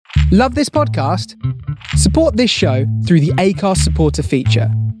Love this podcast? Support this show through the Acast supporter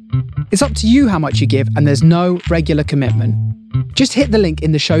feature. It's up to you how much you give, and there's no regular commitment. Just hit the link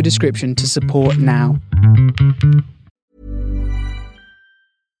in the show description to support now.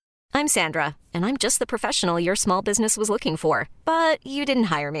 I'm Sandra, and I'm just the professional your small business was looking for. But you didn't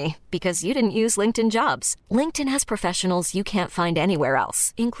hire me because you didn't use LinkedIn Jobs. LinkedIn has professionals you can't find anywhere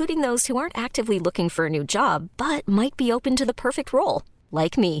else, including those who aren't actively looking for a new job, but might be open to the perfect role,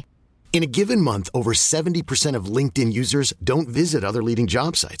 like me. In a given month, over 70% of LinkedIn users don't visit other leading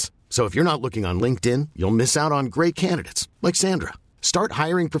job sites. So if you're not looking on LinkedIn, you'll miss out on great candidates like Sandra. Start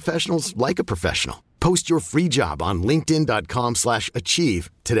hiring professionals like a professional. Post your free job on linkedin.com/achieve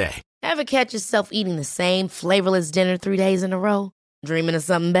today. Ever catch yourself eating the same flavorless dinner 3 days in a row? Dreaming of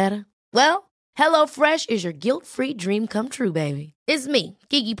something better? Well, HelloFresh is your guilt-free dream come true, baby. It's me,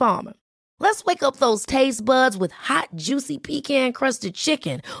 Keke Palmer. Let's wake up those taste buds with hot, juicy pecan-crusted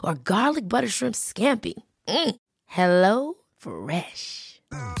chicken or garlic butter shrimp scampi. Hello Fresh.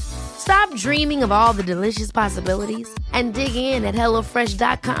 Stop dreaming of all the delicious possibilities and dig in at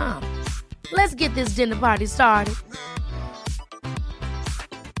HelloFresh.com. Let's get this dinner party started.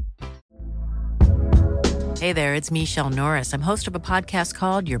 Hey there, it's Michelle Norris. I'm host of a podcast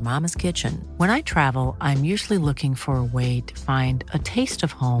called Your Mama's Kitchen. When I travel, I'm usually looking for a way to find a taste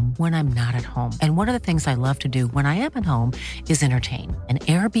of home when I'm not at home. And one of the things I love to do when I am at home is entertain. And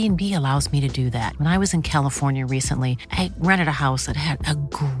Airbnb allows me to do that. When I was in California recently, I rented a house that had a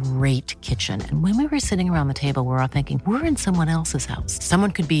great kitchen. And when we were sitting around the table, we're all thinking, we're in someone else's house. Someone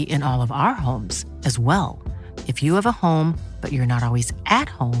could be in all of our homes as well. If you have a home, but you're not always at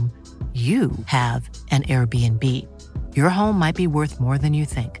home, you have an Airbnb. Your home might be worth more than you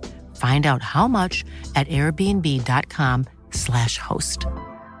think. Find out how much at airbnb.com/host.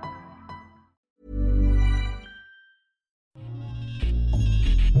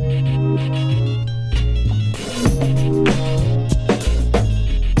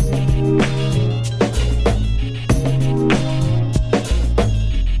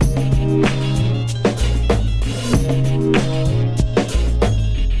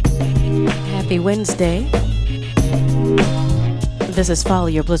 Happy Wednesday. This is Follow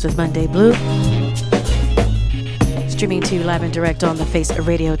Your Bliss with Monday Blue. Streaming to you live and direct on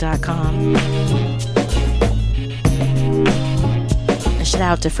thefaceradio.com. A shout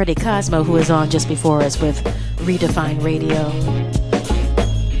out to Freddie Cosmo, who is on just before us with Redefine Radio.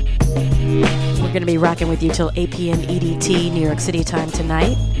 We're going to be rocking with you till 8 p.m. EDT, New York City time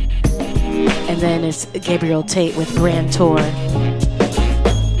tonight. And then it's Gabriel Tate with Grand Tour.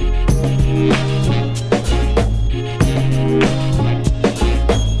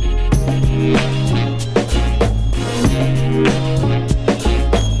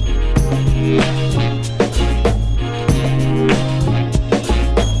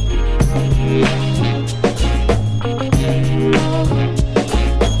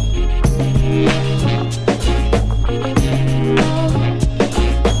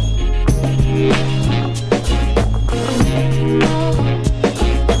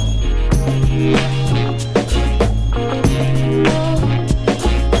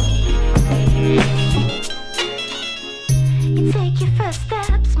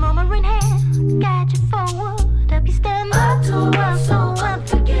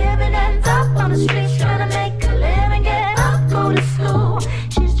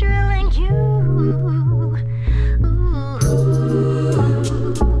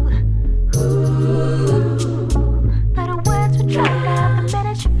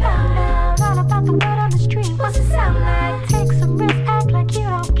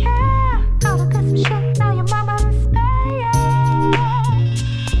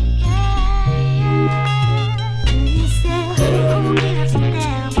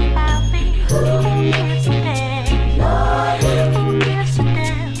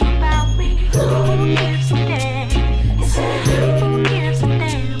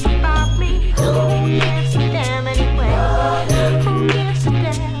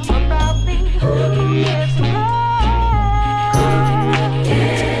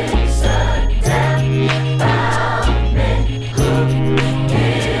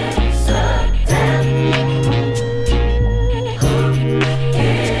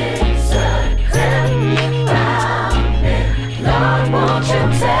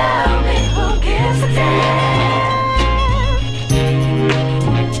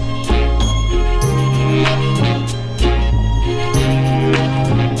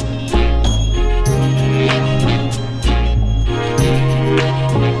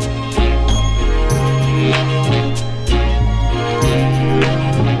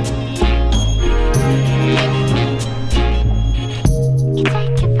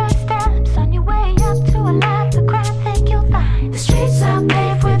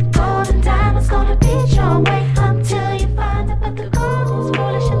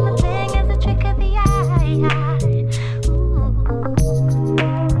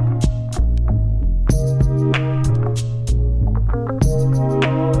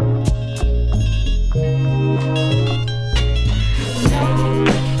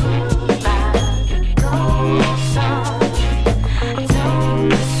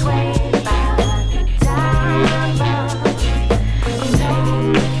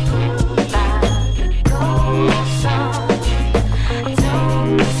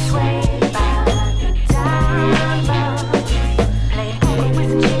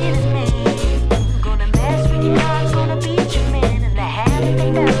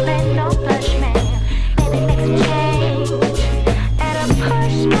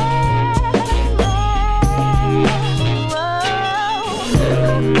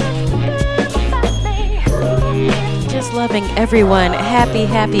 Peace, loving everyone.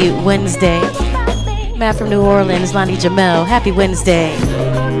 Happy Wednesday. Matt from New Orleans, Lonnie Jamel. Happy Wednesday.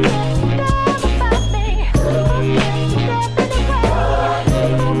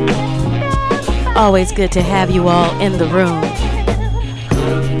 Always good to have you all in the room.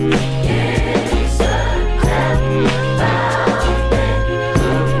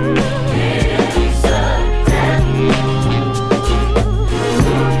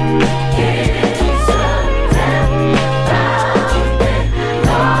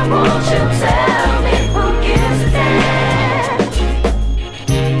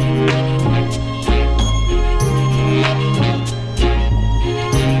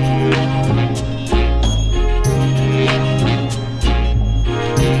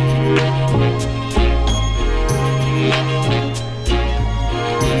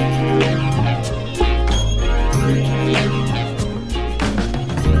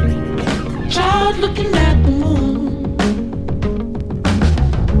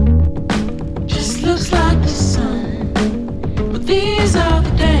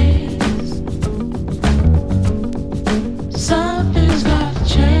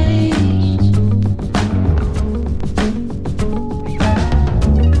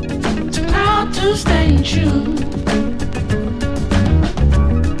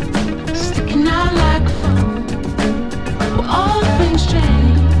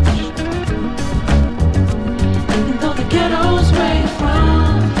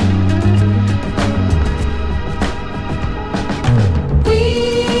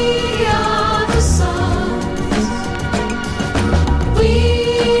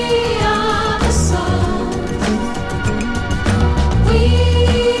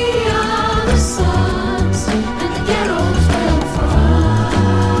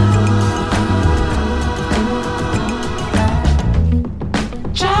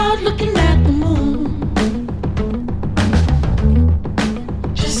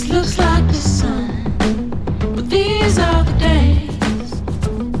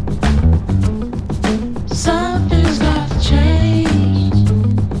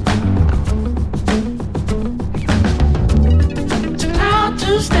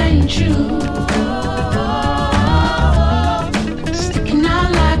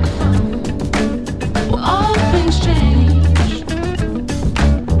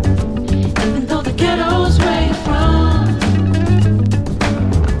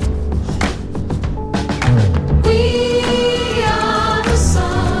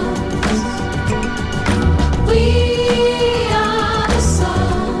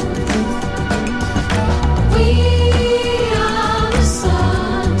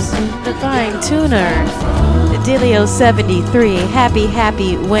 Tuner, Delio 73,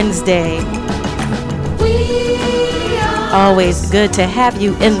 happy Wednesday. Always good to have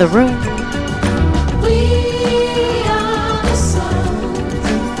you in the room.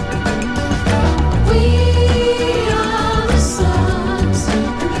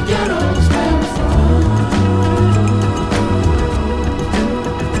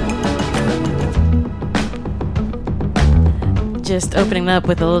 Just opening up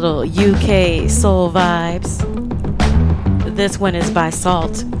with a little UK soul vibes. This one is by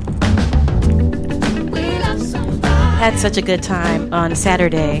Salt. Had such a good time on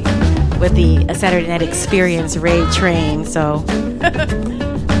Saturday with the Saturday Night Experience raid train, so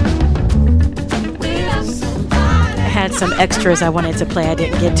I had some extras I wanted to play I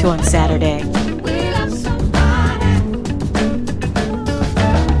didn't get to on Saturday.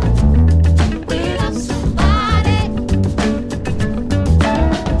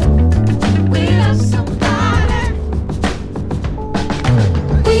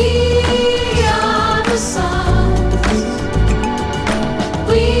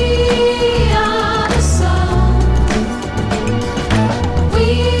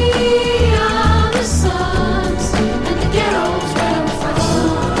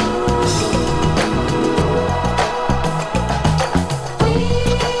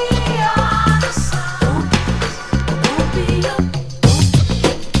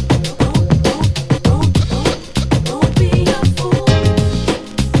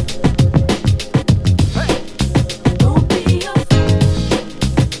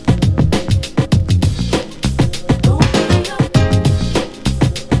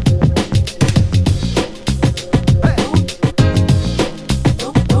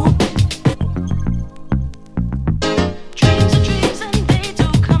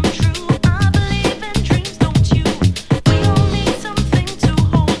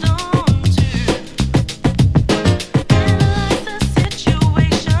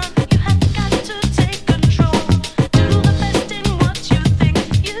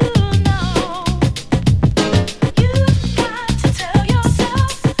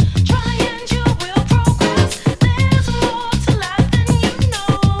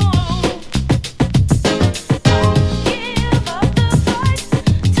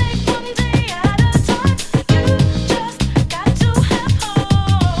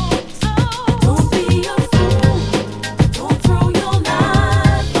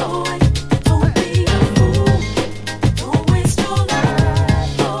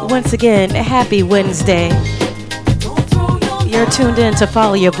 once again, happy Wednesday. You're tuned in to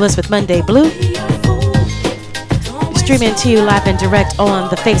Follow Your Bliss with Monday Blue. Streaming to you live and direct on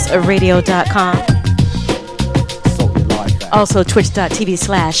thefaceradio.com. Also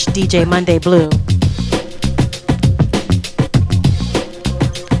twitch.tv/DJ Monday Blue.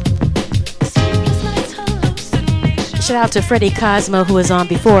 Shout out to Freddie Cosmo, who was on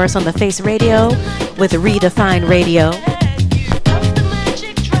before us on the Face Radio with Redefine Radio.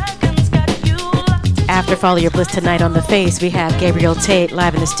 After Follow Your Bliss tonight on the Face, we have Gabriel Tate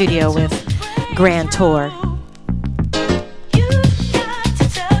live in the studio with Grand Tour.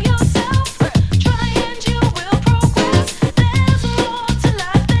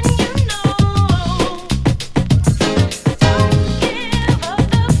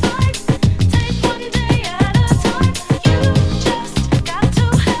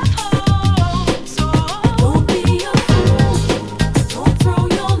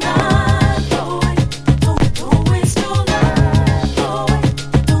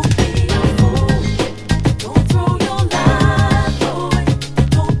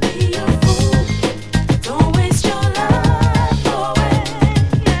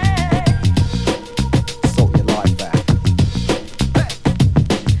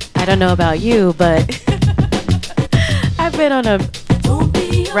 I don't know about you, but I've been on a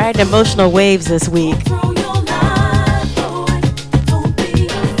riding emotional waves this week.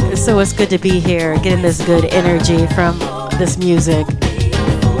 So it's good to be here, getting this good energy from this music.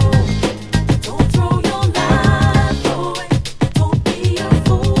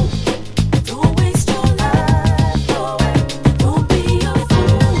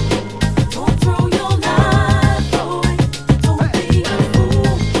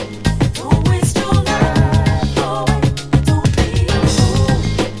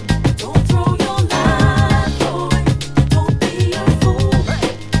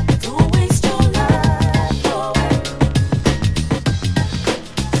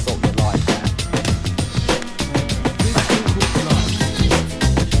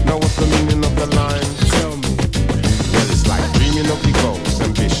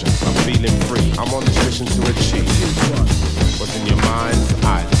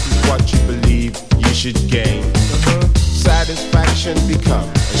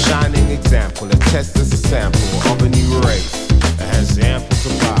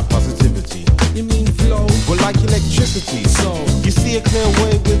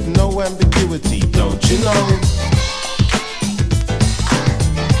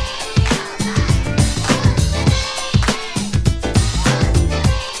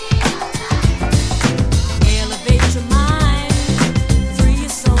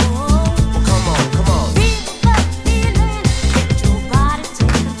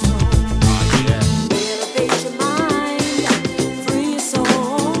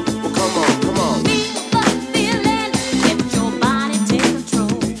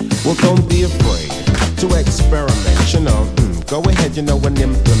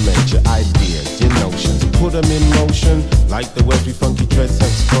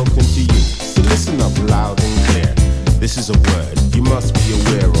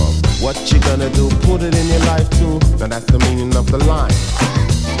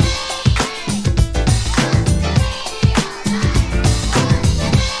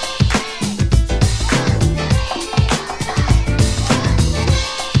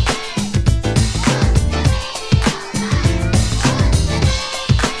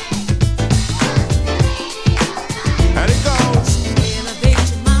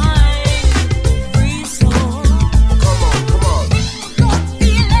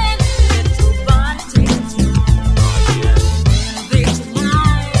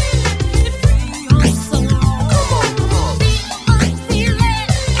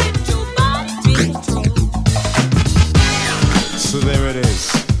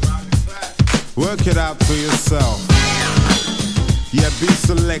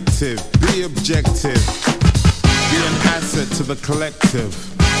 Be objective, be an asset to the collective.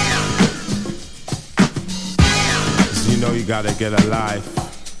 So you know you gotta get a life.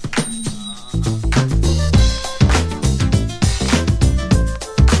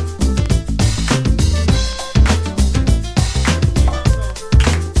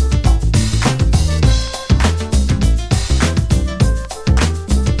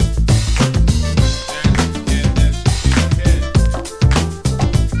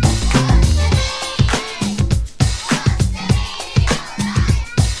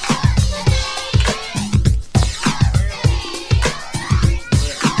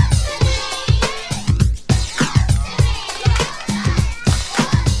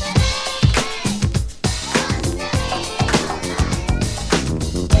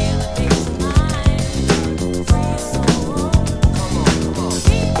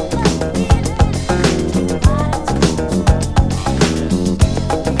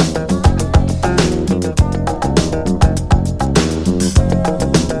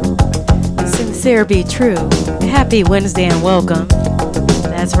 Sincere be true. Happy Wednesday and welcome.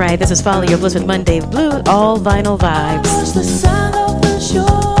 That's right, this is Follow Your Bliss with Monday Blue, all vinyl vibes. The sound of the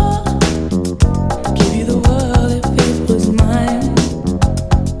shore, give you the world if it was mine.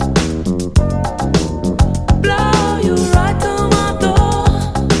 Blow you right to my door.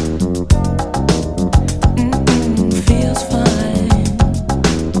 Feels fine.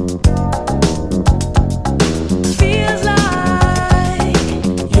 Feels like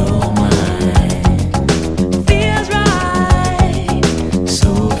you're mine. Feels right,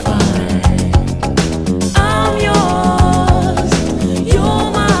 so fine. I'm yours,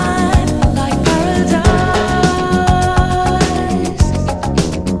 you're mine, like paradise.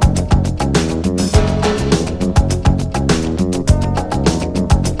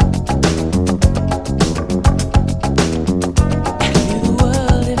 Give you the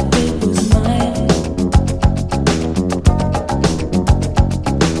world if it was mine.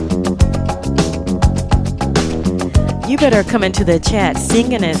 You better come into the chat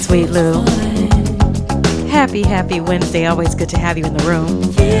singing it, Sweet Lou. Happy Wednesday. Always good to have you in the room.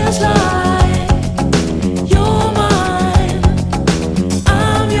 Feels like you're mine.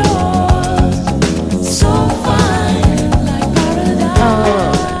 I'm yours, so fine, like paradise.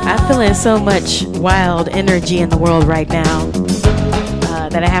 Oh, I'm feeling so much wild energy in the world right now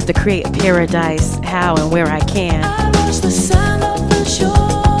that I have to create a paradise how and where I can. I watch the sound of the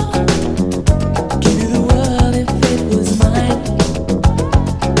shore. Give you the world if it was mine.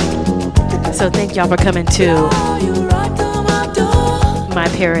 So thank y'all for coming to Blow you right to my door. my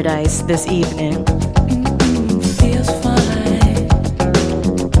paradise this evening. Feels fine.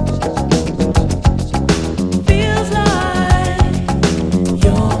 Feels like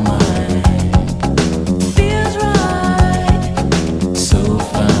you're mine. Feels right, so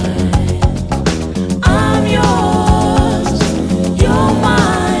fine. I'm yours, you're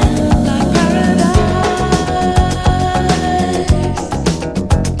mine, like paradise.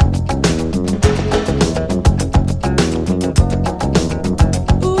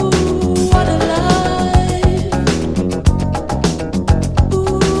 Ooh, what a life.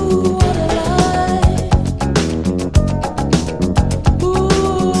 Ooh, what a life. Ooh,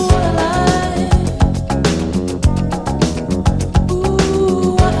 what a life.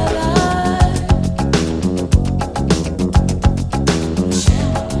 Ooh, what a life.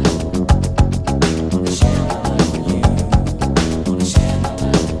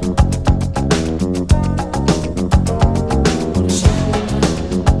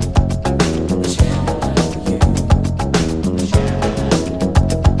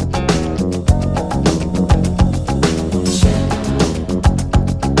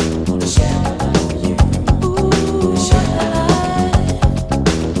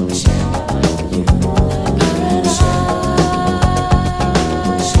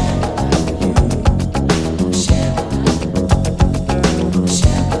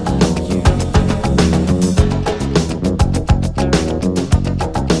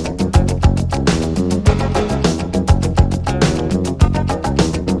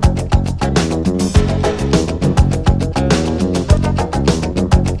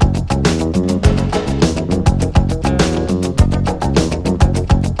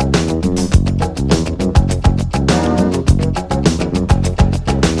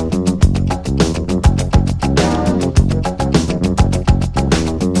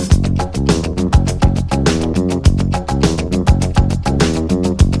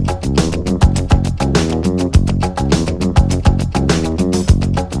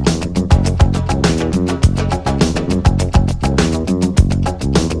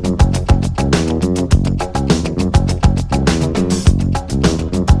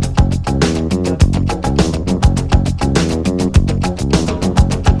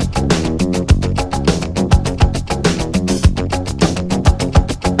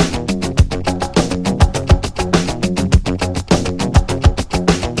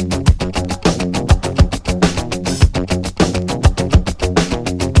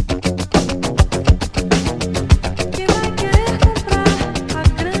 Quem vai querer comprar a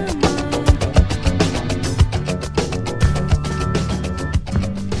grama?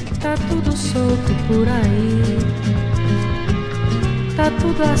 Tá tudo solto por aí. Tá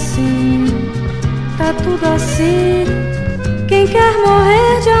tudo assim. Tá tudo assim. Quem quer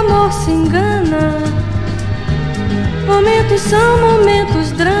morrer de amor se engana. Momentos são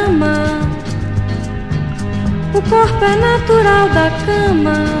momentos drama. O corpo é natural da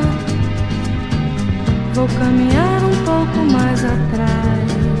cama. Vou caminhar um pouco mais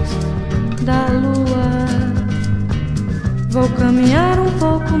atrás da lua. Vou caminhar um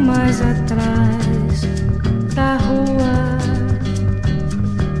pouco mais atrás da rua.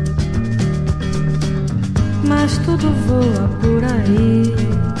 mas tudo voa por aí.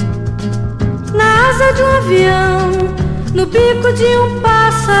 Na asa de um avião, no bico de um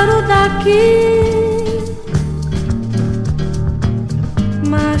pássaro daqui.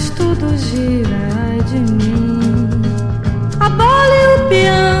 Mas tudo gira, ai de mim. A bola e o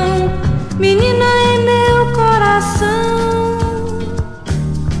peão, menina em meu coração.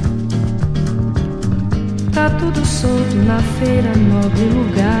 Tá tudo solto na feira, nobre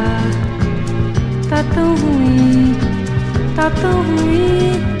lugar. Tá tão ruim, tá tão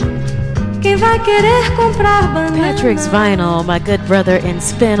ruim. Quem vai querer comprar banana? Patrick's Vinyl, my good brother in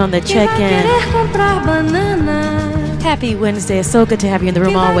Spin on the check-in. Quem vai querer comprar banana? Happy Wednesday. It's so good to have you in the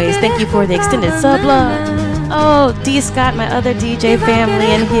room always. Thank you for the extended sub love. Oh, D. Scott, my other DJ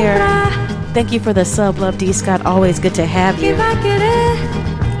family in here. Thank you for the sub love, D. Scott. Always good to have you.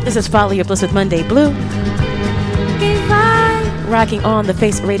 This is Follow Your Bliss with Monday Blue. Rocking on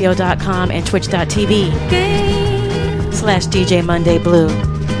thefaceradio.com and twitch.tv/DJ Monday Blue.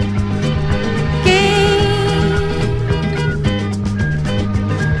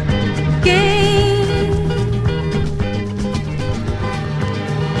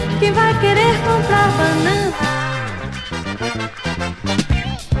 Quem vai querer comprar banana?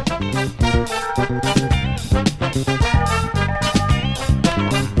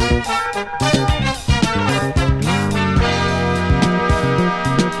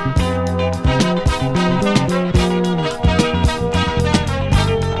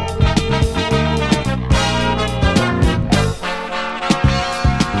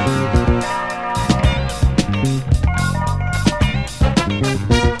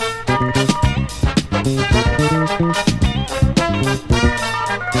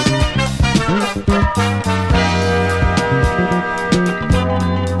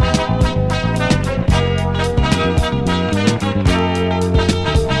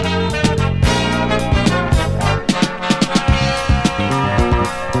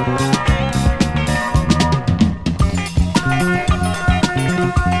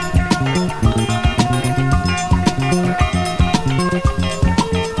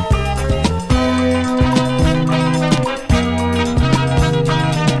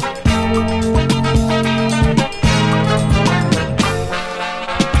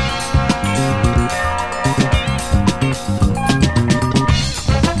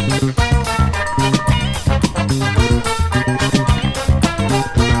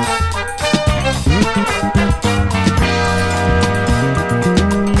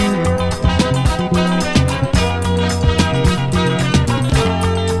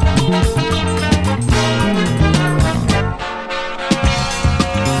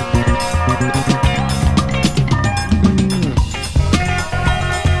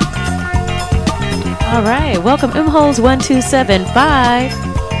 Welcome, Holes1275.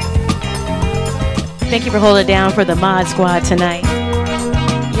 Thank you for holding it down for the Mod Squad tonight.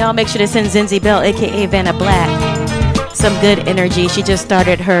 Y'all make sure to send Zinzi Bell, aka Vanna Black, some good energy. She just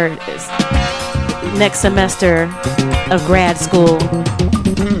started her next semester of grad school,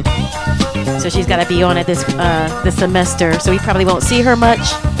 so she's got to be on it this semester. So we probably won't see her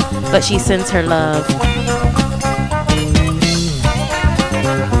much, but she sends her love.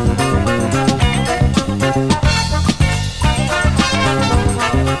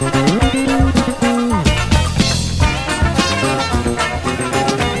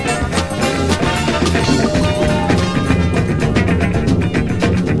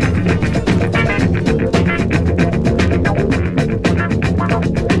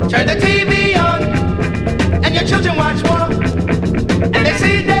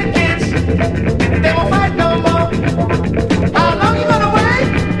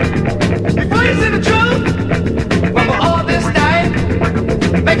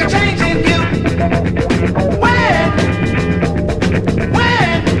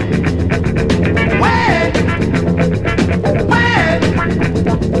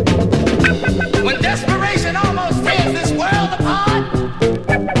 When desperation almost tears this world apart,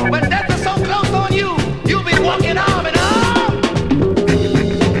 when death is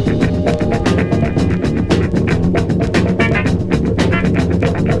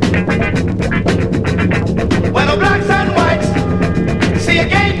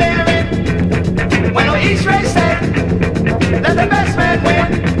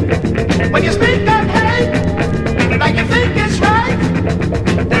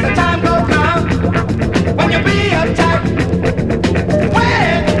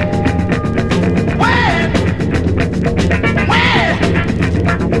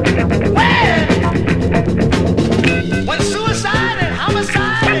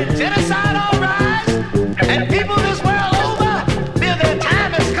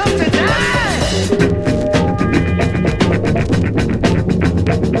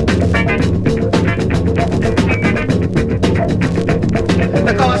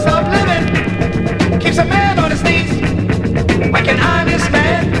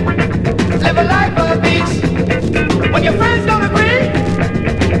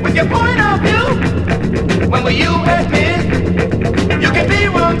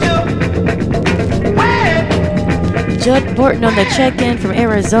Borton on the check-in from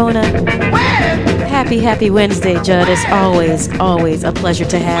Arizona. Happy Wednesday, Judd. It's always a pleasure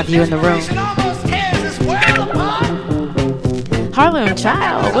to have you in the room. Harlem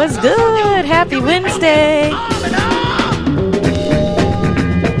Child, what's good? Happy Wednesday.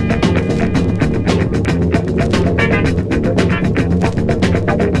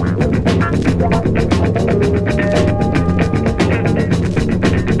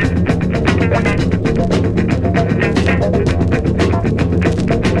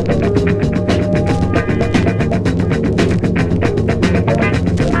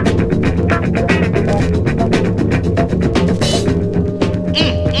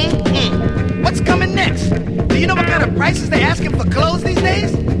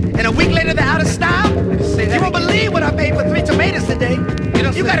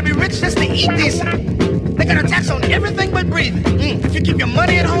 You gotta be rich just to eat decent. They got a tax on everything but breathing. If you keep your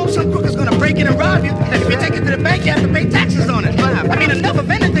money at home, some crook is gonna break it and rob you. And if you take it to the bank, you have to pay taxes on it. I mean, enough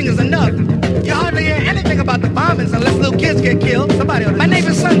of anything is enough. You hardly hear anything about the bombings unless little kids get killed. My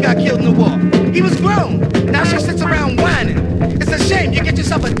neighbor's son got killed in the war. He was grown. Now she sits around whining. It's a shame. You get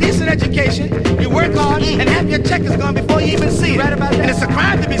yourself a decent education, you work hard, and half your check is gone before you even see it. Right about that. And it's a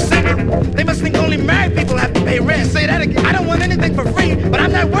crime to be single. They must think only married people have to pay rent. Say that again. I don't want anything for free, but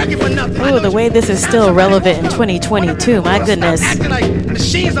I'm not working for nothing. Oh, the way this is still relevant in 2022. My goodness. Stop acting like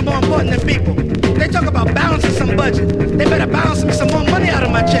machines are more important than people. They talk about balancing some budget. They better balance me some more money out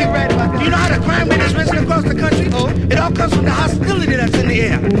of my check. Right about that. Do you know how the crime rate is risen across the country? It all comes from the hostility that's in the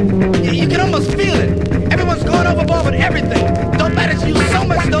air. You can almost feel it. Everyone's going overboard with everything. Dope addicts use so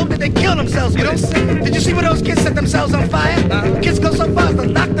much dope that they kill themselves with it. Did you see where those kids set themselves on fire? Kids go so far as to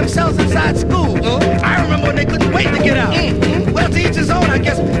lock themselves inside school. I remember when they couldn't wait to get out. Well, to each his own, I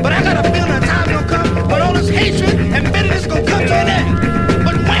guess. But I got a feeling a time gonna come when all this hatred and bitterness gonna come to an end.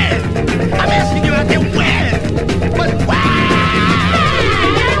 But when? I'm asking you out there, when? But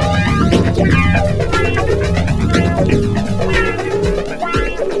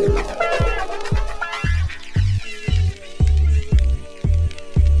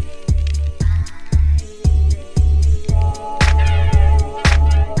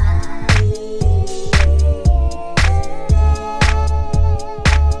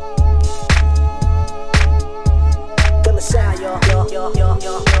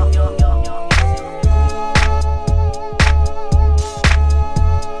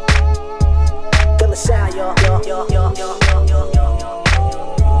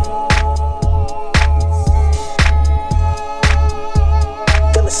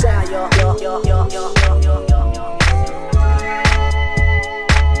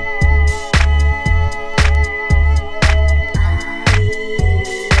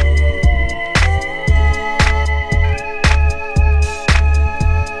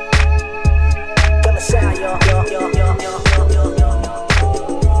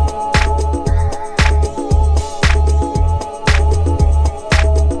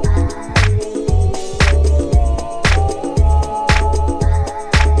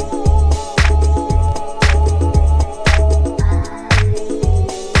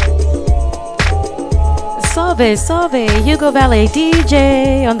Salve, Hugo Valley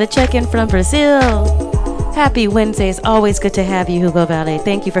DJ on the check-in from Brazil. Happy Wednesday. It's always good to have you, Hugo Valley.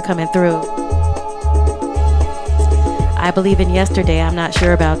 Thank you for coming through. I believe in yesterday. I'm not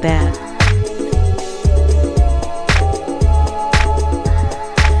sure about that.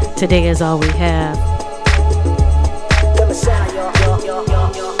 Today is all we have.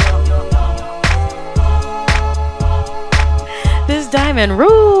 This diamond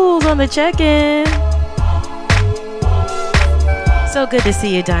rules on the check-in. So good to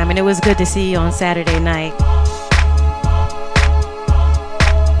see you, Diamond. It was good to see you on Saturday night.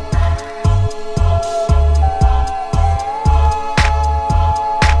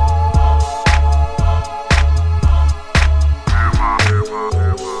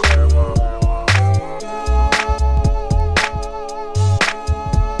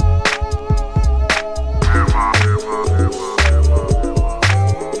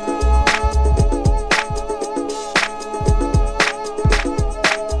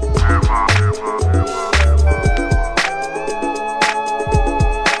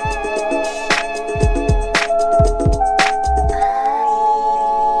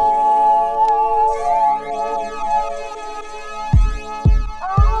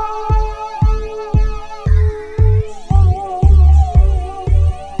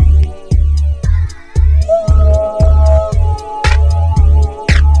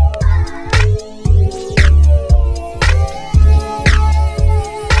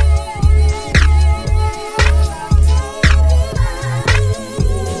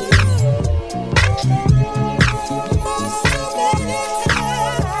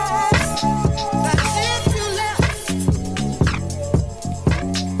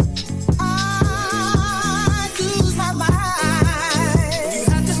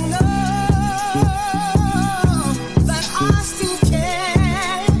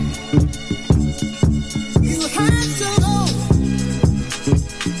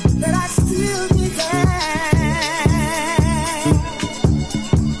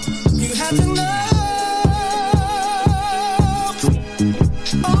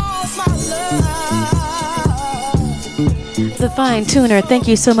 Fine Tuner, thank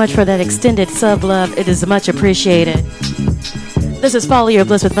you so much for that extended sub love. It is much appreciated. This is Follow Your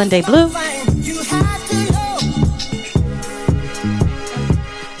Bliss with Monday Blue.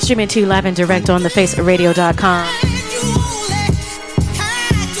 Streaming to you live and direct on thefaceradio.com.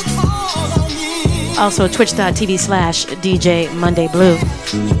 Also twitch.tv/DJ Monday Blue.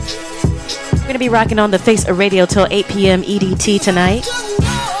 We're going to be rocking on The Face Radio till 8 p.m. EDT tonight.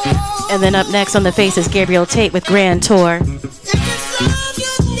 And then up next on The Face is Gabriel Tate with Grand Tour.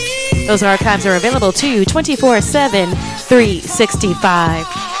 Those archives are available to you 24/7, 365.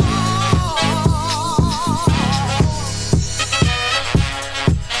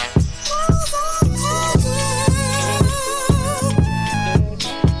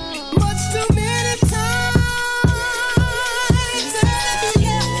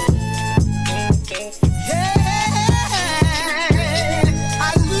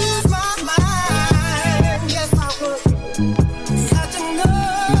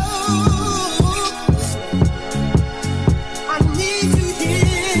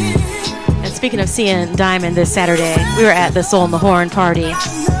 Speaking of seeing Diamond this Saturday, we were at the Soul in the Horn party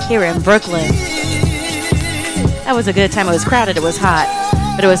here in Brooklyn. That was a good time. It was crowded, it was hot,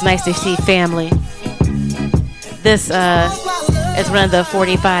 but it was nice to see family. This is one of the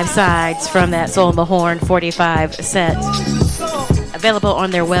 45 sides from that Soul in the Horn 45 set. Available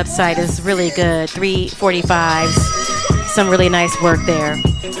on their website is really good. 3 45s, some really nice work there.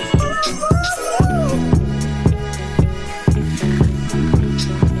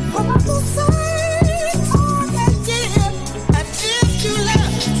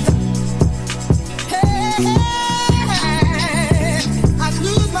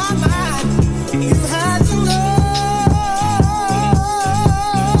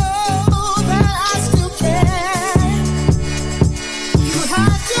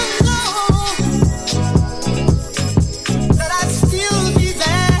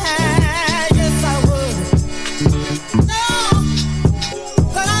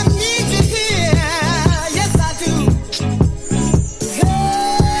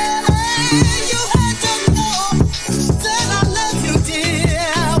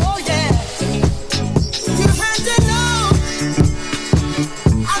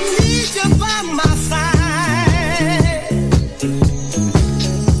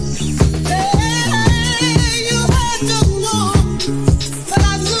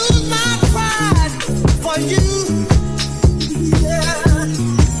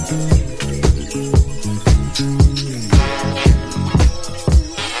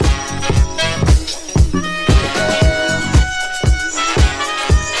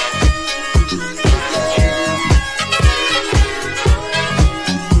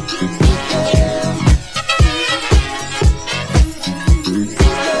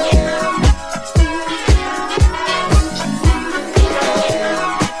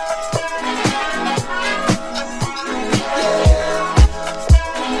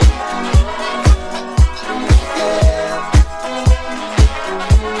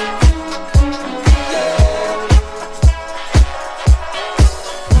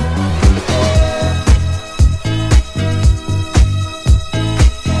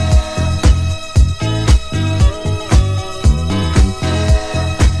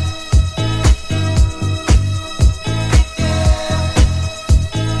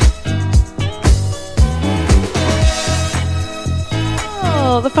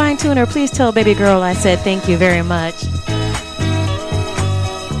 Tuner, please tell baby girl I said thank you very much.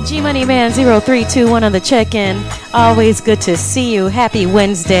 G-Money Man 0321 on the check-in. Always good to see you. Happy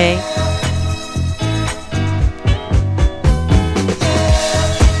Wednesday.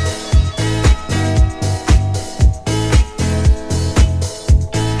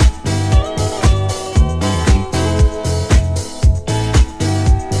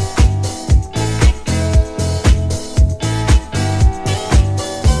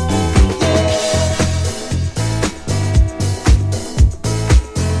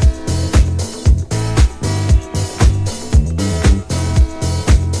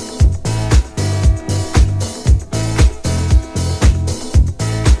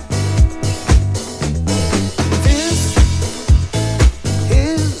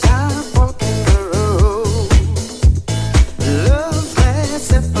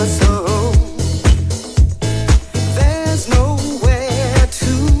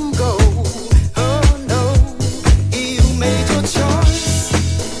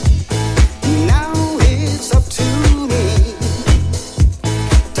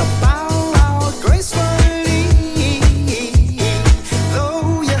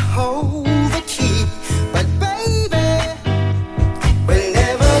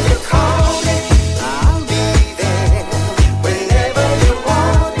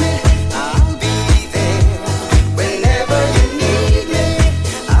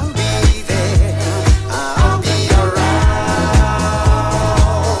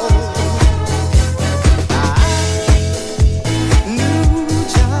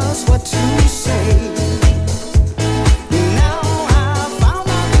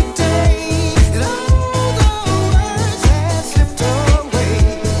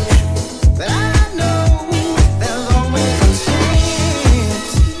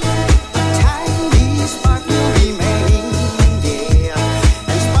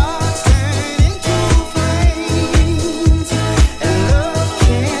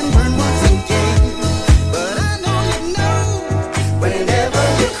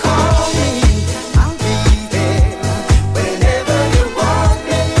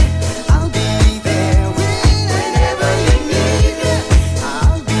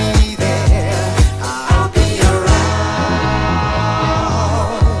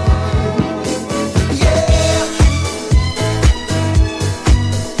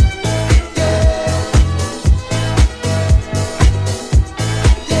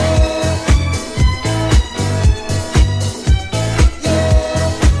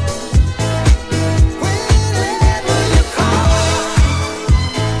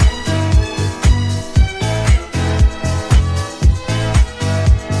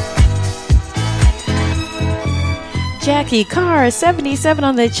 Jackie Carr, 77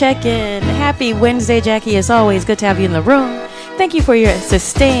 on the check-in. Happy Wednesday, Jackie. As always, good to have you in the room. Thank you for your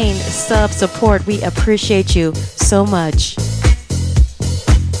sustained sub support. We appreciate you so much.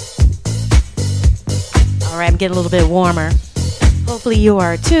 All right, I'm getting a little bit warmer. Hopefully you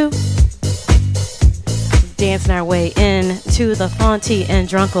are too. Dancing our way into the Fonty and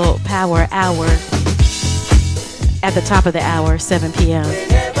Drunkle Power Hour. At the top of the hour, 7 p.m.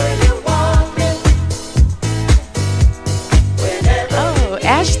 Oh,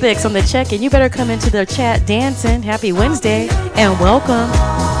 Ash Thicks on the check-in. You better come into the chat dancing. Happy Wednesday and welcome.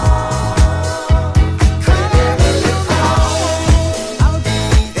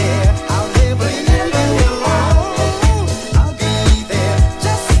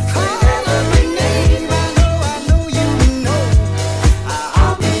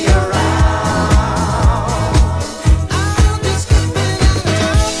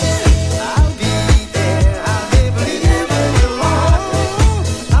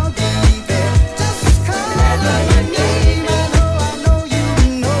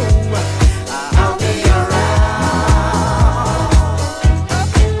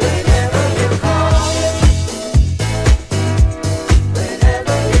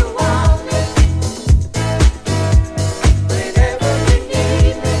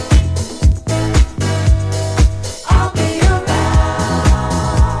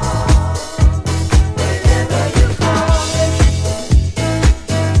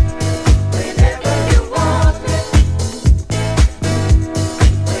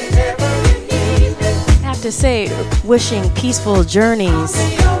 Say wishing peaceful journeys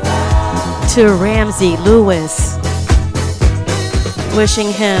to Ramsey Lewis,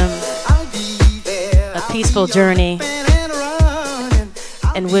 wishing him a peaceful journey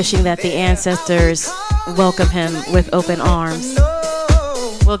and wishing that the ancestors welcome him with open arms.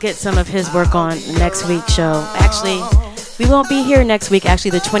 We'll get some of his work on next week's show. Actually, we won't be here next week,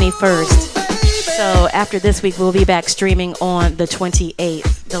 actually the 21st. So after this week, we'll be back streaming on the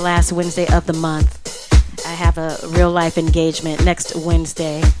 28th, the last Wednesday of the month. I have a real life engagement next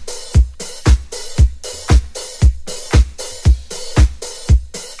Wednesday.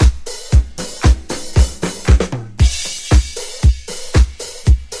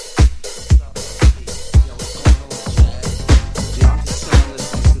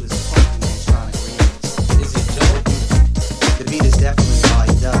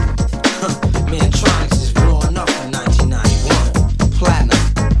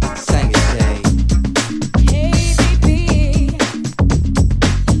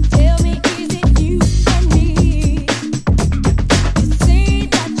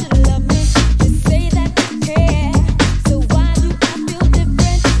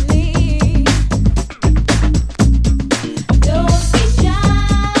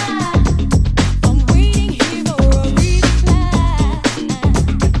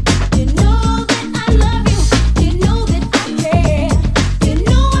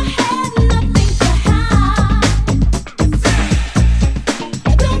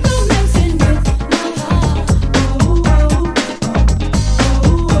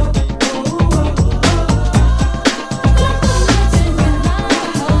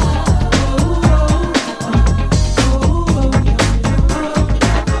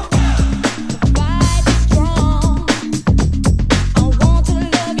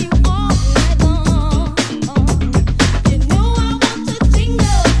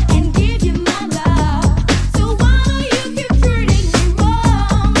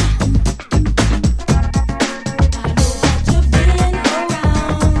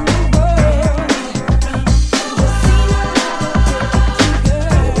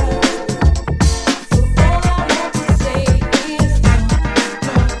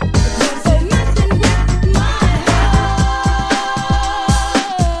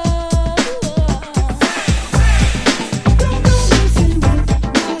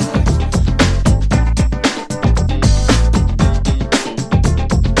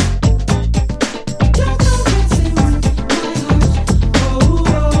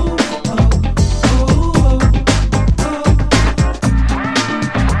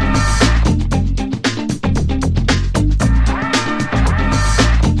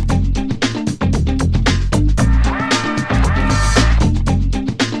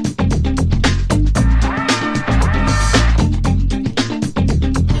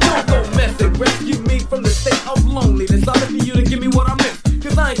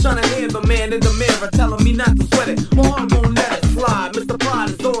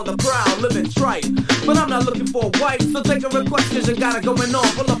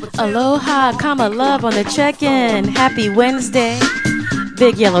 Aloha, comma love on the check-in. Happy Wednesday.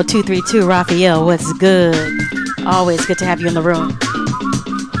 Big Yellow 232 Raphael, what's good? Always good to have you in the room.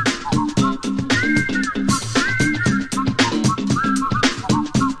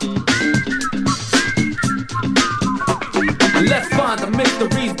 Let's find the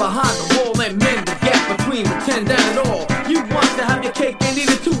mysteries behind the wall and mend the gap between pretend and all. You want to have your cake and eat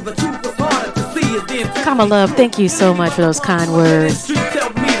it too. The truth was harder to see is the intent. Kama Love, thank you so much for those kind words. Street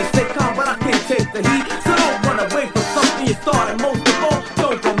tell me to stay calm, but I can't take the heat. So don't run away from something you started. Most of all,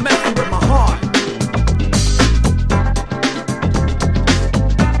 don't go messing with my heart.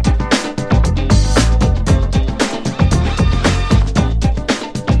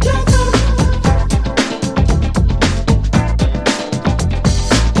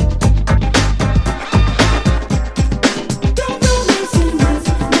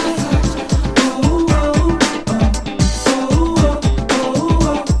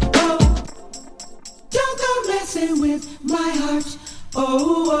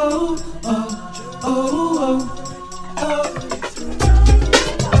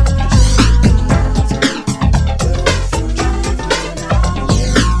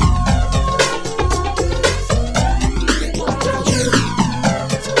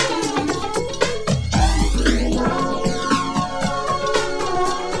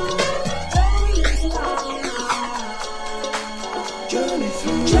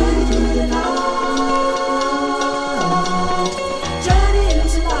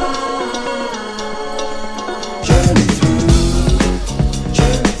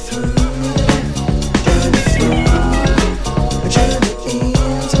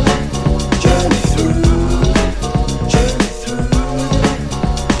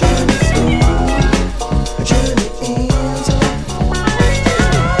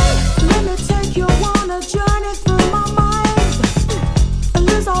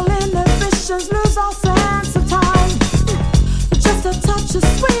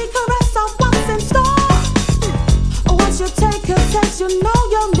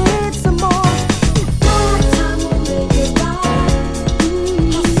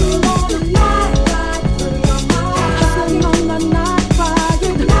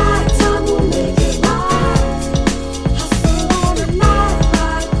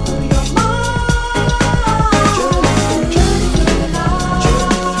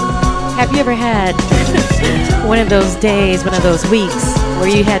 Those days, one of those weeks where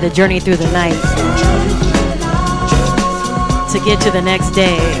you had to journey through the night to get to the next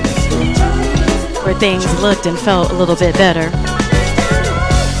day where things looked and felt a little bit better.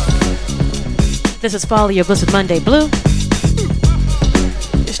 This is Follow Your Bliss with Monday Blue.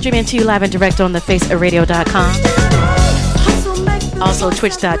 Streaming to you live and direct on thefaceofradio.com. Also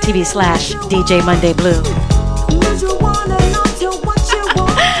twitch.tv/DJ Monday Blue.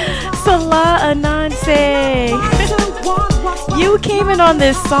 Salah Ananse. You came in on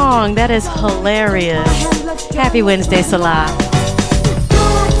this song. That is hilarious. Happy Wednesday, Salah.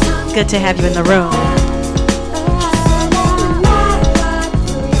 Good to have you in the room.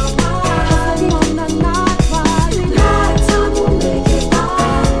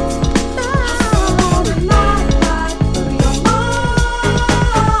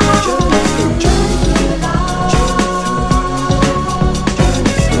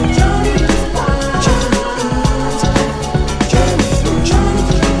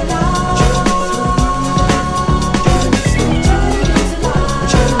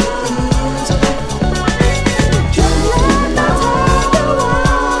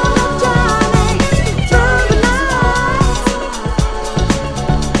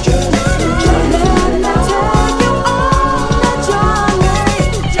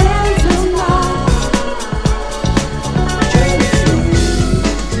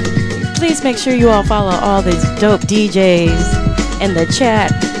 Make sure you all follow all these dope DJs in the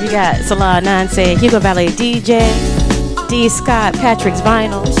chat. You got Salah Ananse, Hugo Valley DJ, D. Scott, Patrick's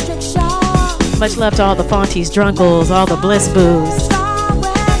Vinyl. Much love to all the Fonties Drunkles, all the Bliss Boos.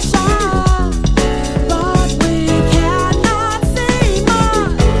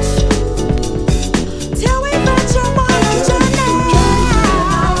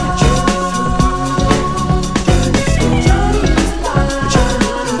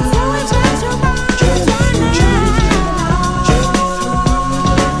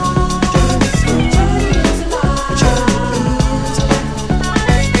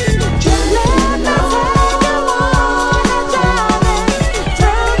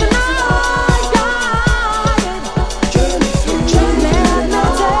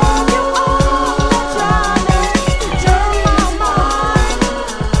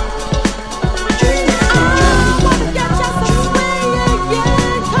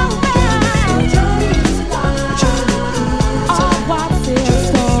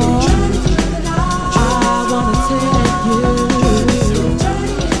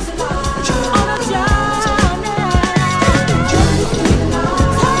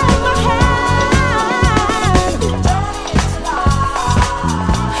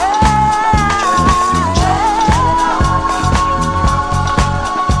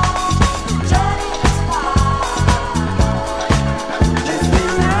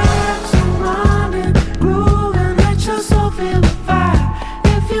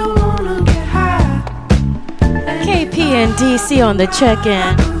 and DC on the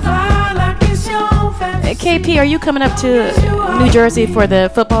check-in. KP, are you coming up to New Jersey for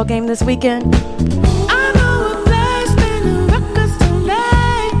the football game this weekend?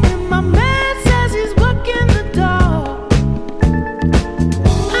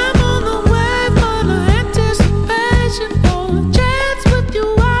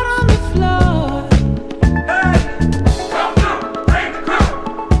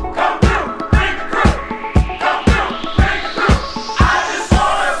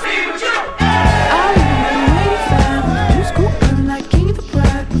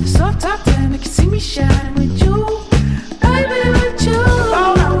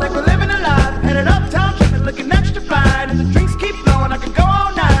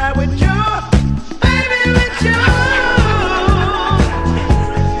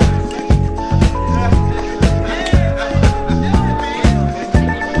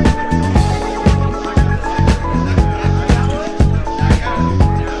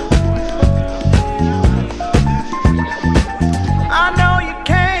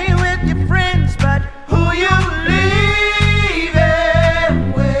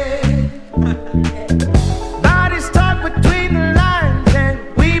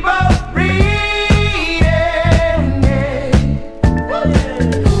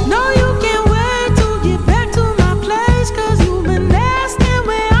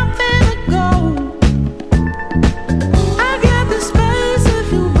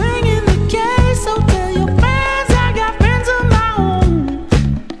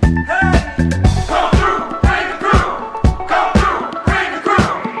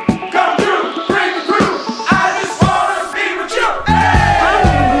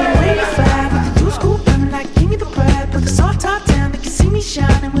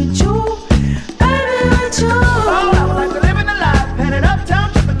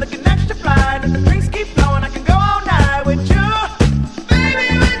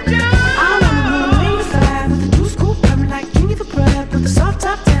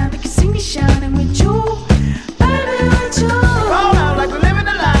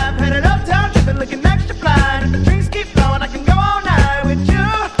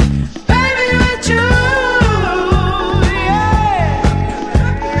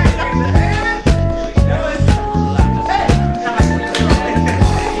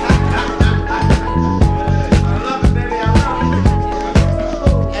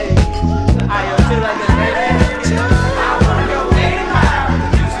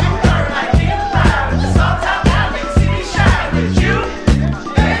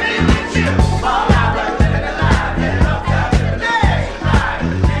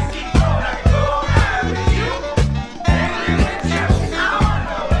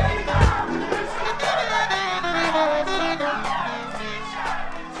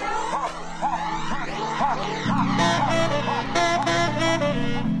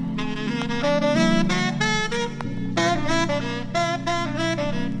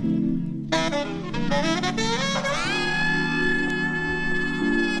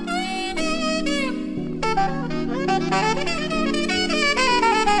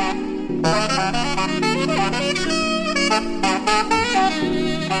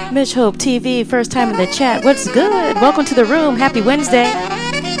 Mitch Hope TV, first time in the chat. What's good? Welcome to the room. Happy Wednesday.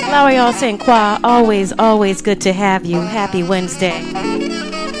 How are y'all saying? Qua, always, always good to have you. Happy Wednesday.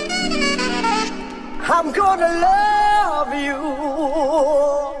 I'm gonna love you.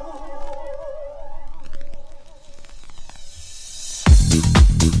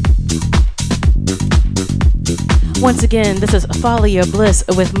 Once again, this is Follow Your Bliss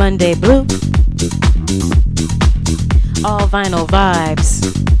with Monday Blue. All vinyl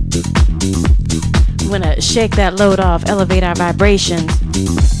vibes. I'm gonna shake that load off, elevate our vibrations,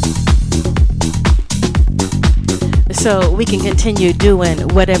 so we can continue doing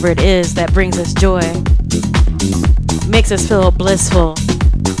whatever it is that brings us joy, makes us feel blissful.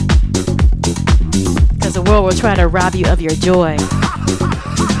 Because the world will try to rob you of your joy.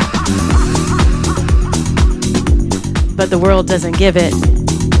 But the world doesn't give it,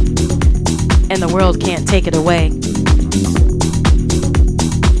 and the world can't take it away.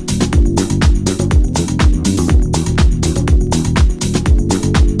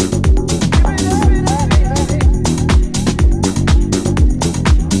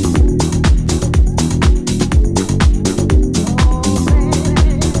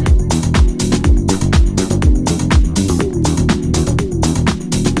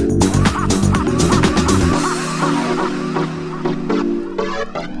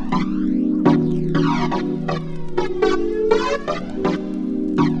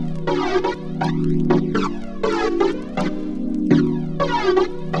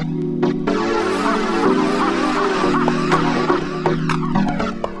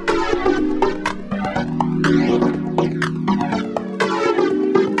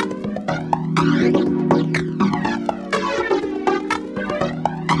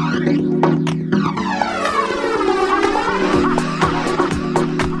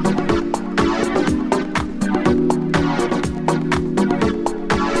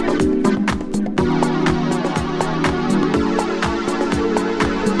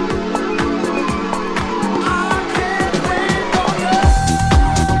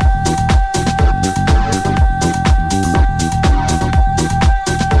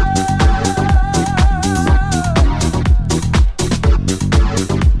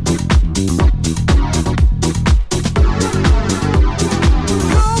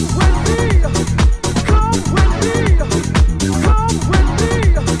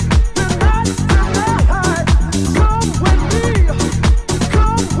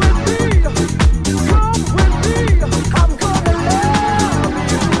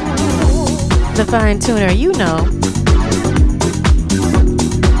 Fine tuner, you know.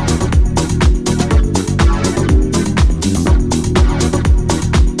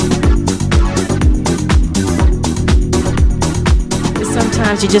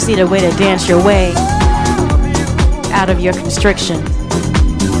 Sometimes you just need a way to dance your way out of your constriction.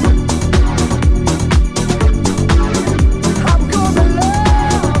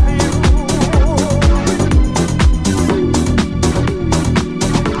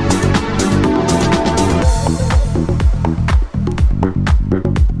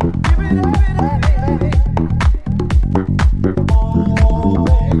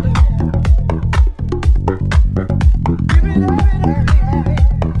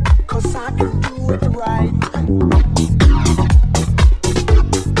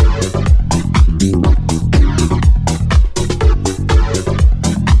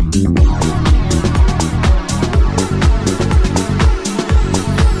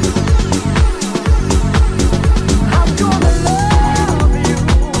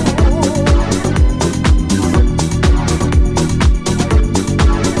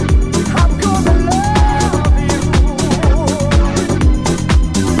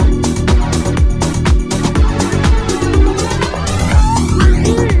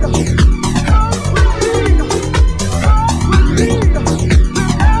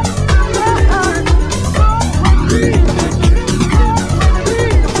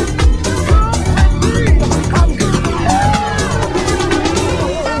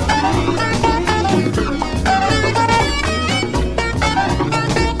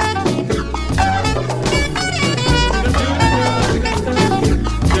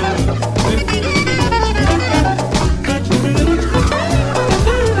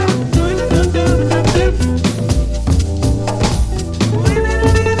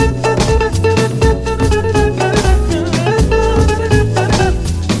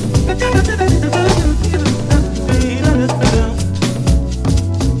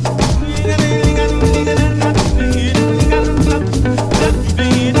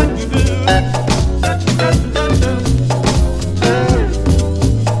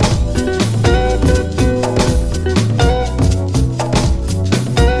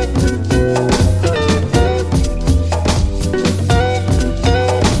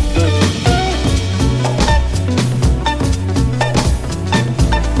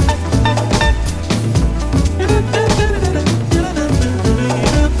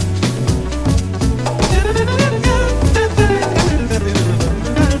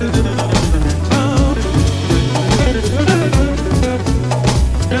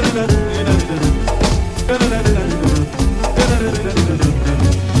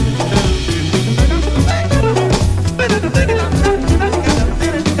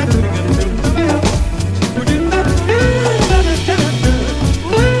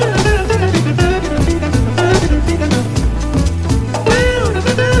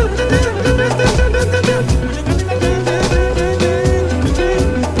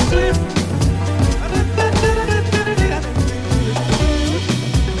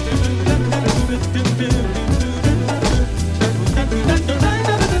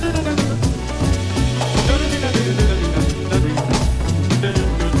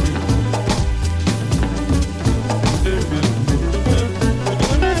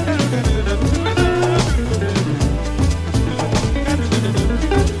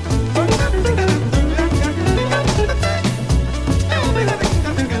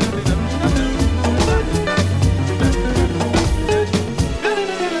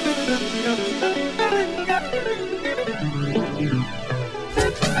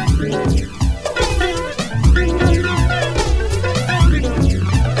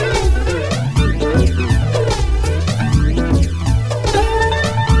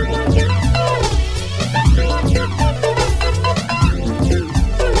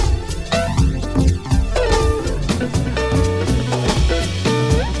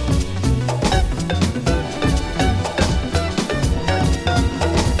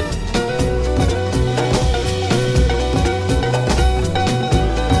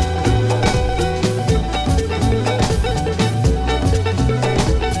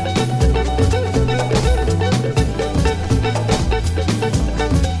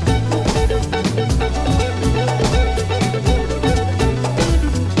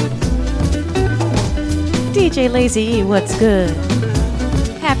 DJ Lazy E, what's good?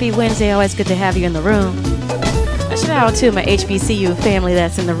 Happy Wednesday, always good to have you in the room. A shout out to my HBCU family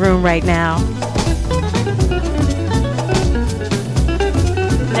that's in the room right now.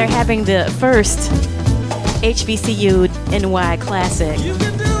 They're having the first HBCU NY Classic,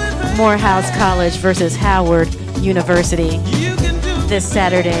 Morehouse College versus Howard University, this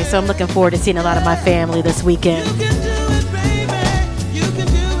Saturday. So I'm looking forward to seeing a lot of my family this weekend.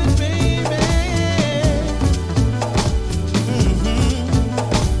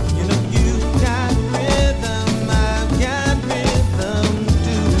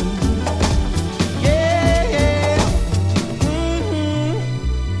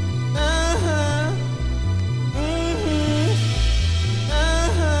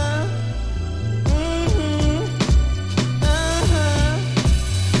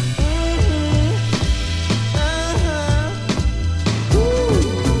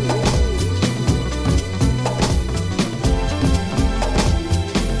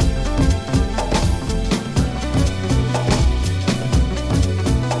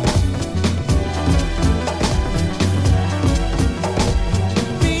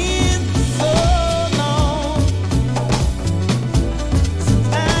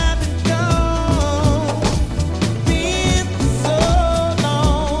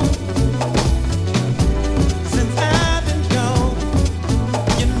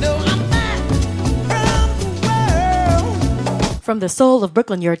 From the soul of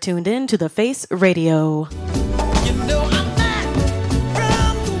Brooklyn, you're tuned in to The Face Radio.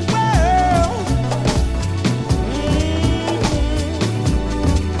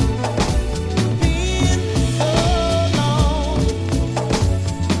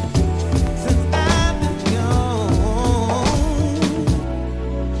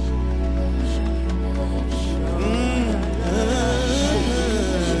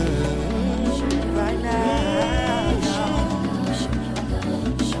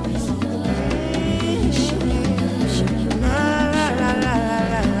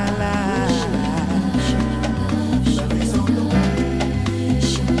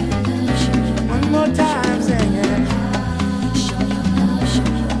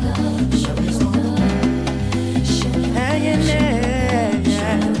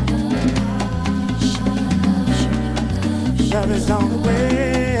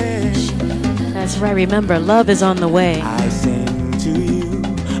 Remember, love is on the way. I sing to you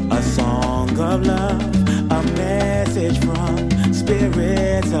a song of love, a message from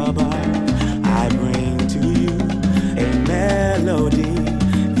spirits above. I bring to you a melody,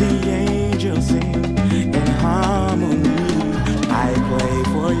 the angels sing in harmony. I play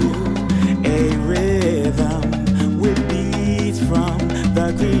for you a rhythm with beats from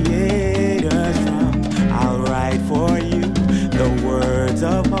the Creator's drum. I'll write for you the words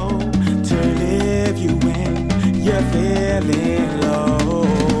of hope to live you when you're feeling low.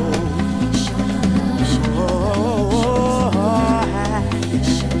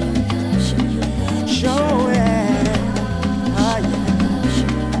 Show it.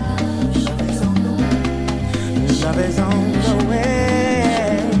 Love is on the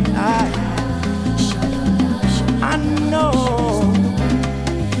way. I know.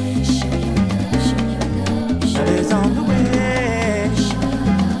 Love is on the way.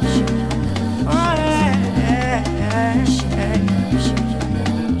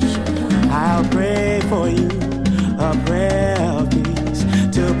 I'll pray for you a prayer of peace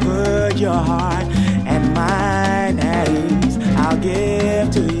to put your heart and mind at ease. I'll give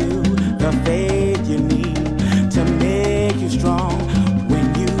to you the faith you need to make you strong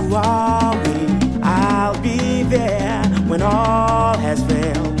when you are weak. I'll be there when all has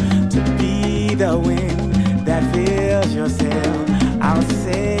failed, to be the wind that fills your sail. I'll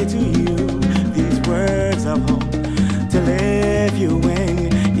say to you these words of hope to live you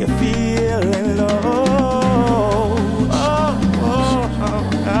when you're feeling low.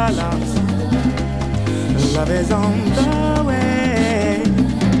 Love is on the way.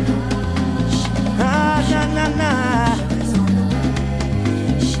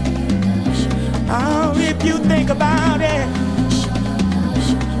 Oh, if you think about it,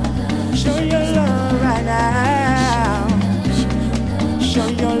 show your love right now. Show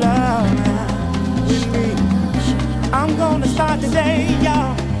your love now with me. I'm gonna start today,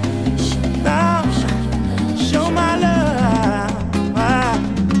 y'all. Now, show my love.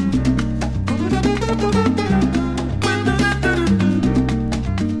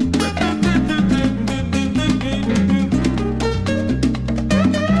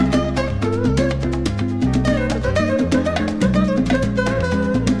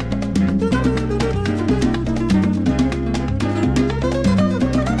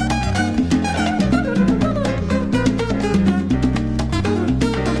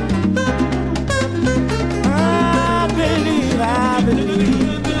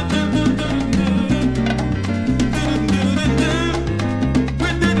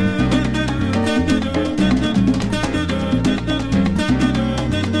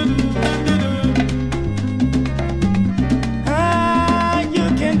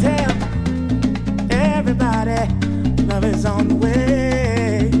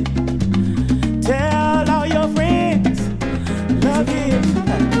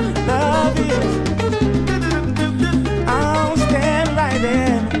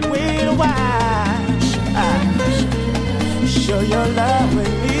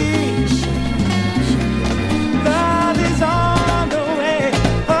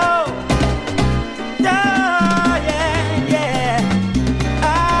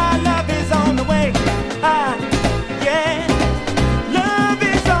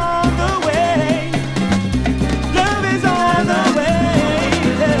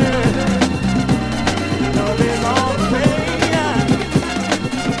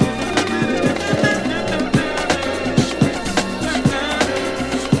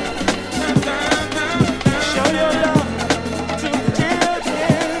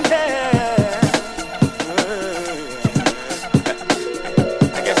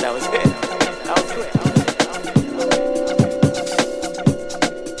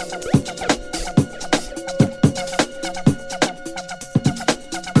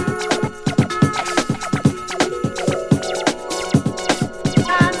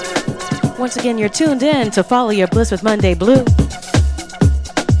 Once again, you're tuned in to Follow Your Bliss with Monday Blue.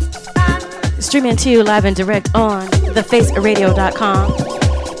 Streaming to you live and direct on thefaceradio.com.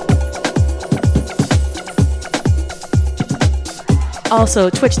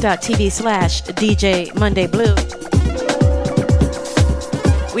 Also, twitch.tv/DJ Monday Blue.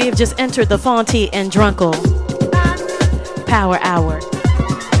 We have just entered the Fonty and Drunkle Power Hour.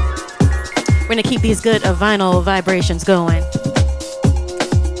 We're going to keep these good vinyl vibrations going.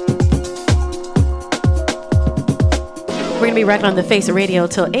 We're going to be rocking on the Face Radio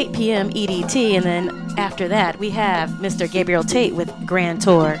till 8 p.m. EDT, and then after that, we have Mr. Gabriel Tate with Grand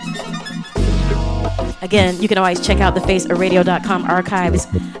Tour. Again, you can always check out the faceradio.com archives,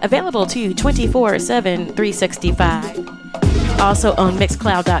 available to you 24/7, 365. Also on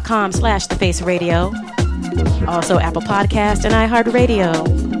mixcloud.com/thefaceradio. Also Apple Podcast and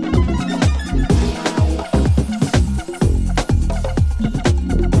iHeartRadio.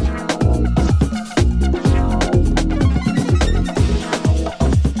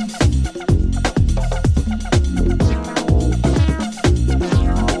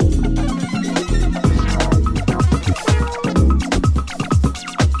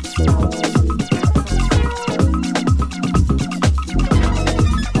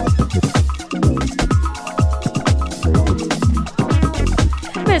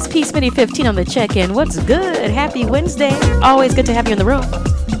 Smitty 15 on the check-in. What's good? Happy Wednesday. Always good to have you in the room.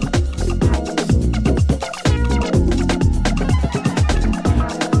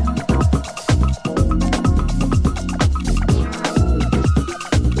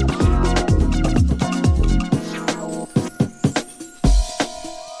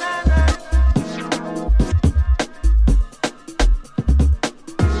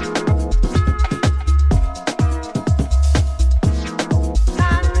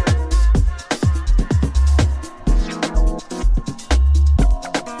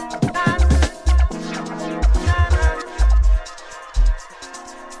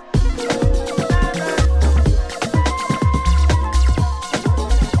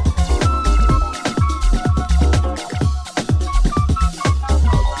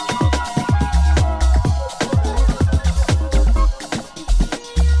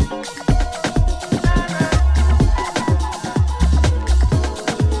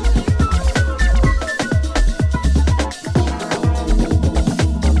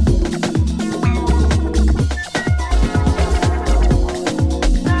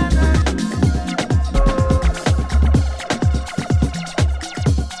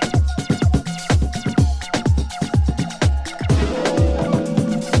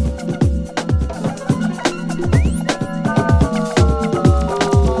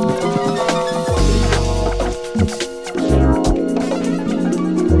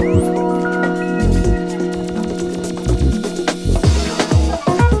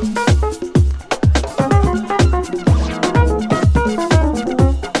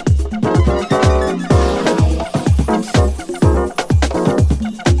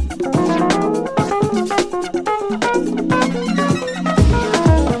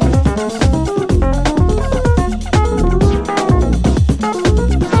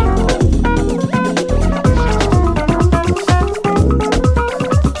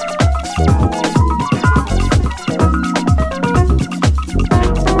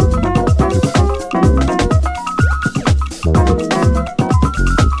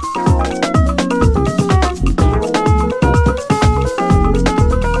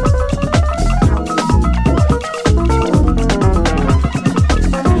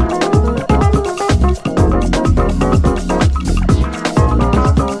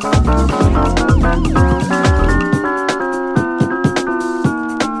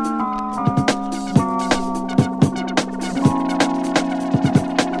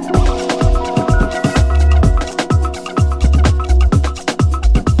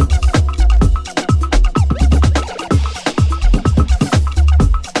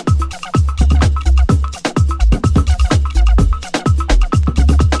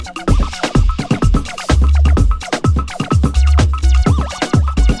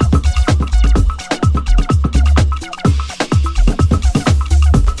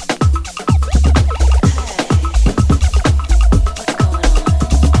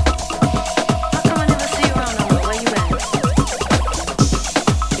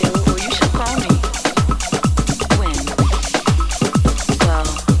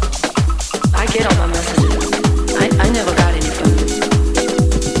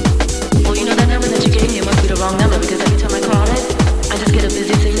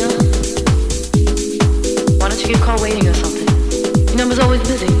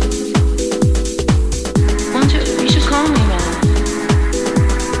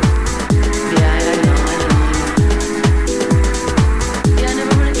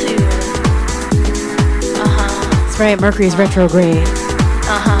 right, Mercury's retrograde.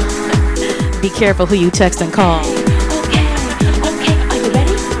 Be careful who you text and call.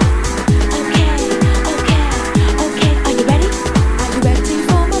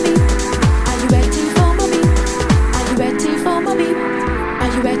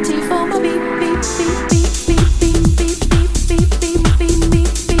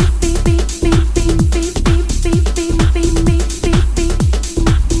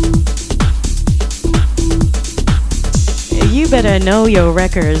 Better know your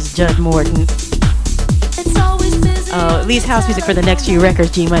records, Judd Morton. Oh, at least house music for the next few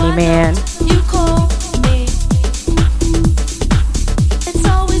records, G Money Man.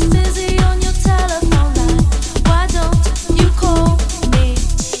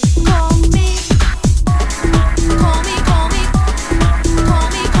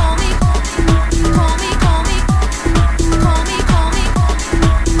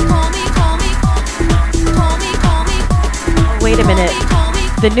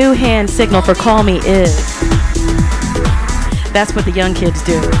 The new hand signal for call me is. That's what the young kids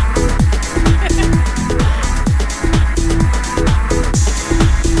do.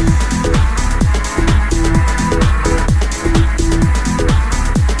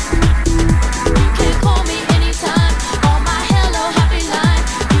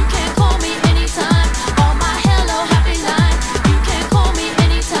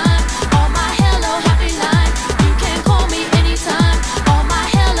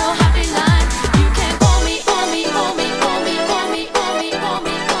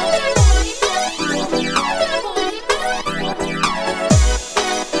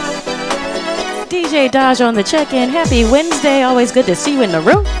 Dodge on the check-in. Happy Wednesday. Always good to see you in the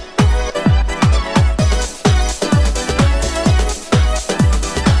room.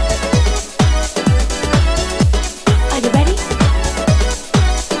 Are you ready?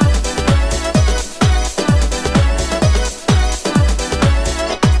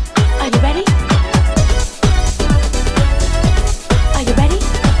 Are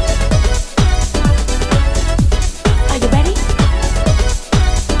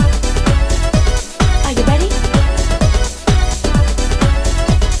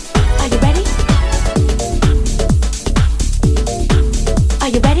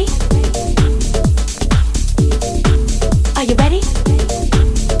you ready?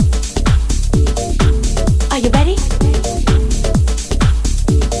 Are you ready?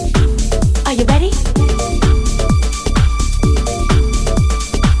 Are you ready?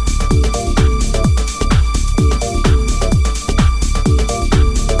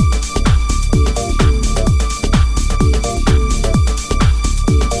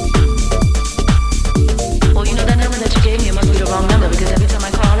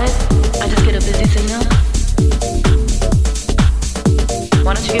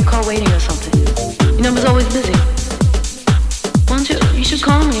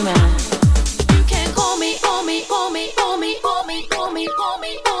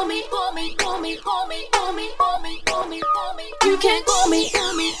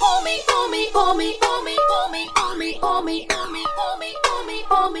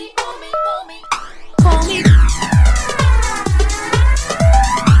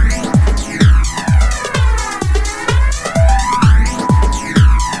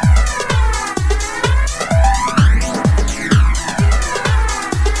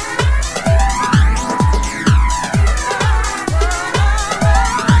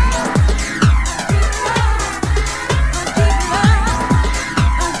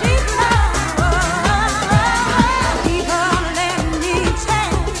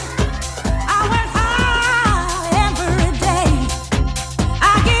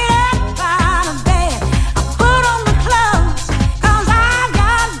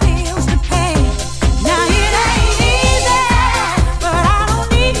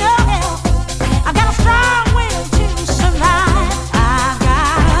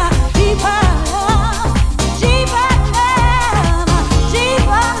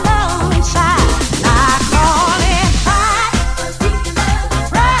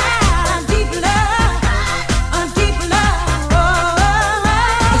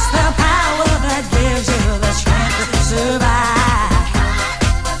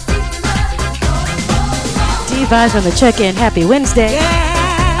 Vibes on the check-in. Happy Wednesday.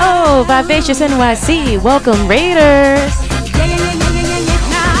 Yeah. Oh, Vivacious NYC. Welcome, Raiders.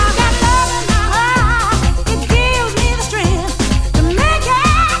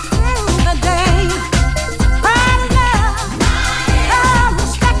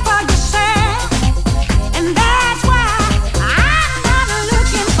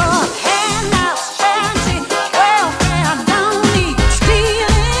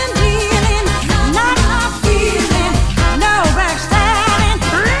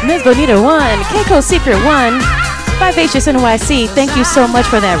 Miss Bonita 1, Keiko Secret 1, Vivacious NYC, thank you so much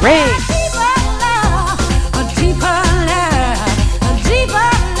for that raid.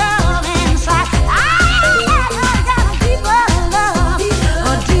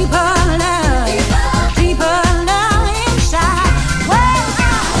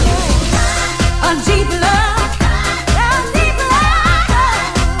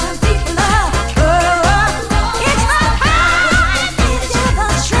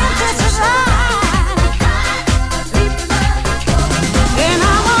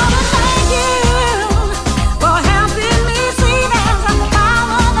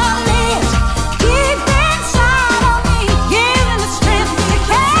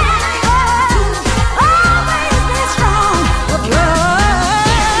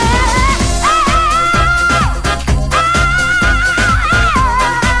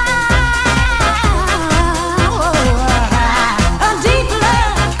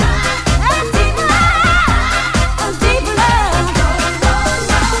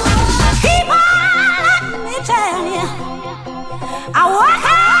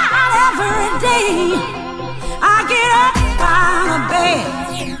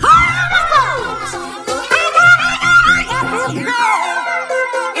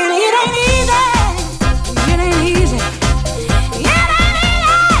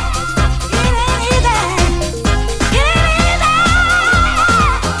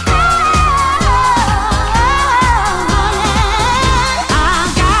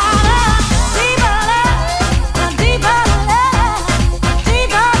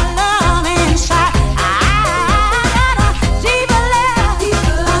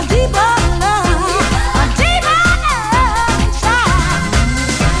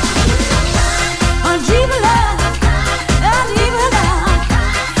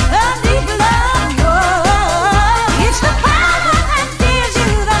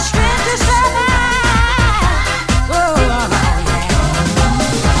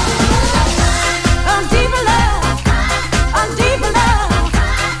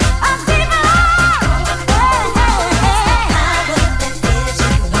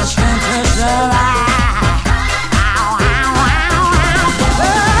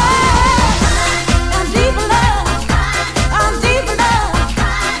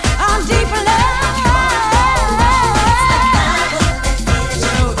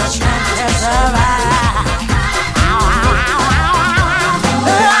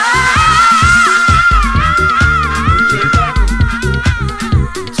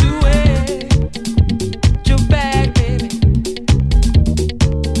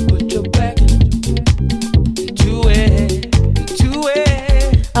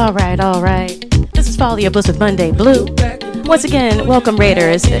 All right. This is Folly of Bliss with Monday Blue. Once again, welcome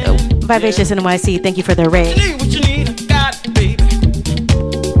Raiders. Vivacious NYC, thank you for their raid. What you need, I got it, baby.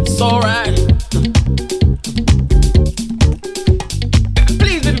 It's alright.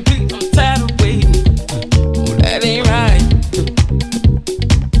 Please, baby, please, I'm tired of waiting. Oh, that ain't right.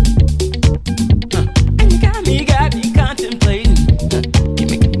 And you got me contemplating. You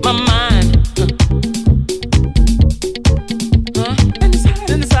make my mind.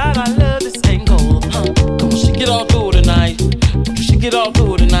 Inside, I love this angle. Come on, shake it all through tonight. Shake it all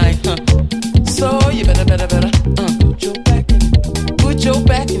through tonight. So you better. Put your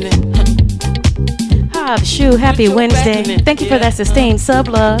back in it. Hob, Shoe, happy Wednesday. Thank you for that sustained sub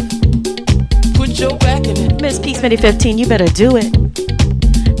love. Put your back in it. Miss Peace 2015, you better do it.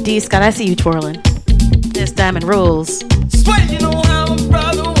 D Scott, I see you twirling. This diamond rules. Swear you know how a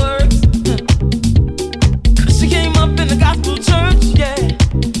brother works. She came up in the gospel church, yeah.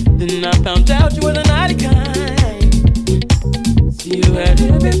 Then I found out you were the naughty kind. See, you had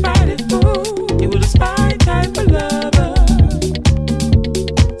everybody fooled. You were the spy type of lover.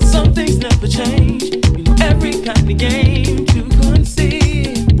 Some things never change. You know every kind of game to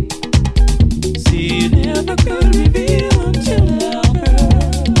conceive. See, you never could reveal until now, girl.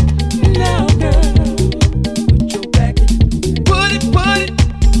 Now, girl. Put your back in. Put it,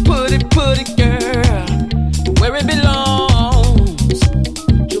 girl. Where it belongs.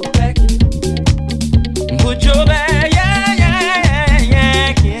 Put your back in. Put your back,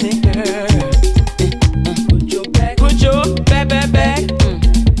 yeah, get it, girl. Put your back, back.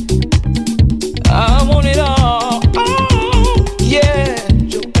 I want it all, oh, yeah.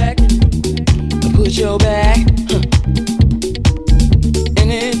 Put your back in. Put your back in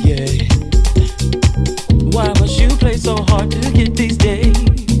it, yeah. Why must you play so hard to get these days?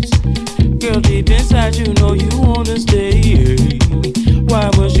 Girl, deep inside you know you wanna stay. Why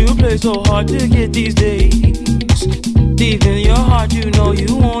must you play so hard to get these days? Deep in your heart you know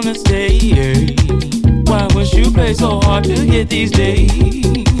you wanna stay. Why must you play so hard to get these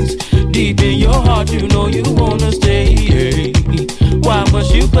days? Deep in your heart, you know you wanna stay. Why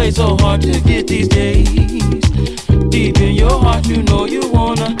must you play so hard to get these days? Deep in your heart, you know you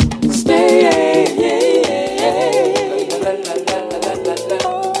wanna stay.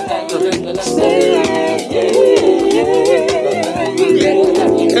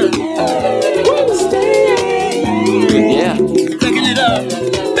 Yeah. Backing it up,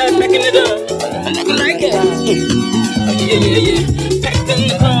 backing it up. I like it. Yeah. Packed in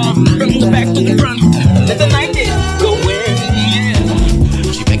the car, from the back to the front. Let the night get going.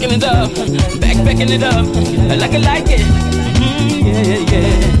 Yeah. She backing it up, backing it up. I like it.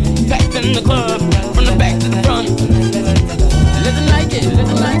 Yeah. Packed in the club, from the back to the front. Let the night get going.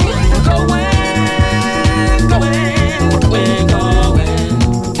 Come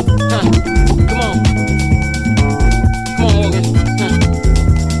on, Morgan.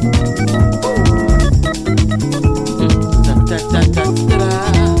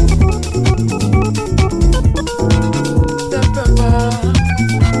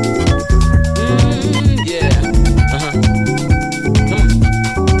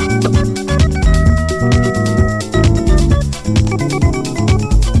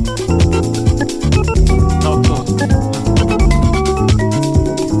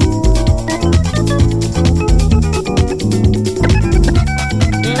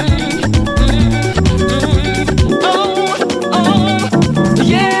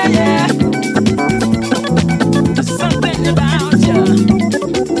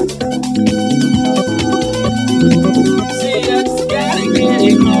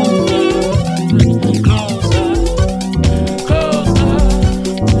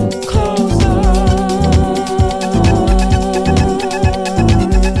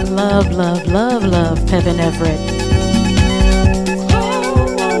 Love, Pevin Everett.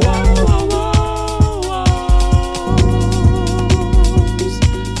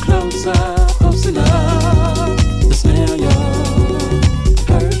 Close enough to smell your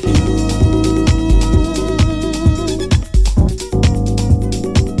perfume.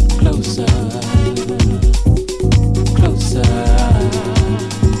 Closer,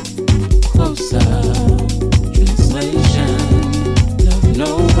 translation, love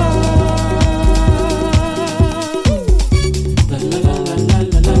nobody.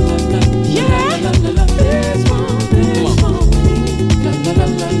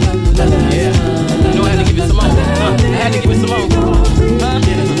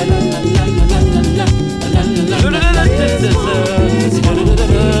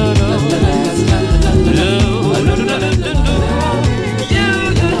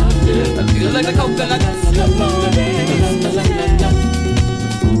 Like the coconut.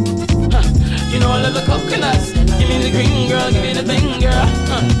 You know I love the coconuts. Give me the green, girl, give me the thing, girl.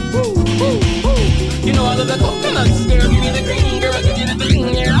 You know I love the coconuts, girl. Give me the green, girl, give me the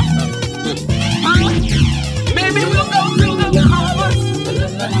thing, girl. Maybe we'll go to the harbors,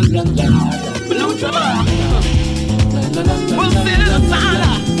 but no trouble. We'll sit in the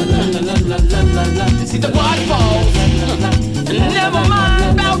sauna, see the waterfalls. Never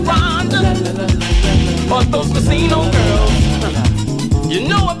mind about Rhonda or those casino girls. You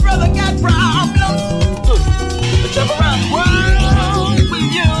know a brother got problems, but travel around the world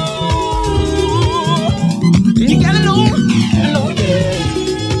with you. You gotta know, yeah.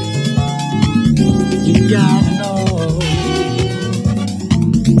 You gotta know.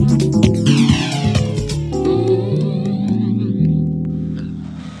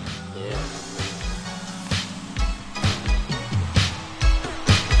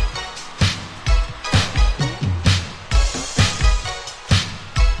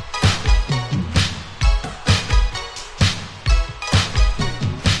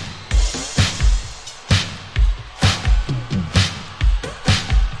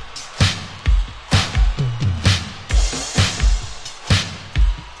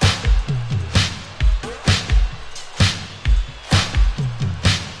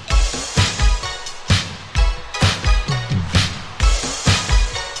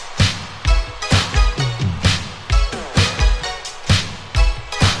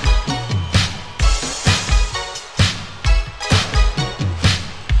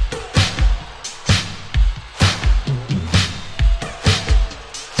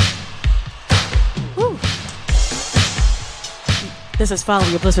 This is Follow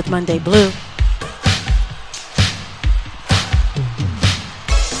Your Bliss with Monday Blue.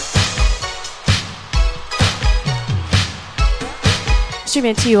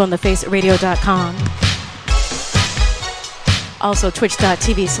 Streaming to you on thefaceradio.com. Also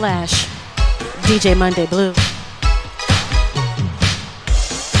twitch.tv/DJ Monday Blue.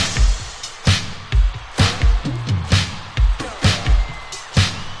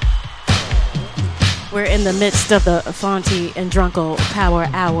 We're in the midst of the Fonty and Drunkle Power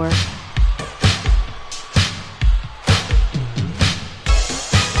Hour.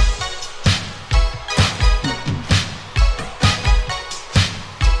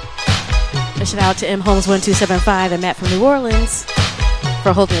 A shout out to M Holmes 1275 and Matt from New Orleans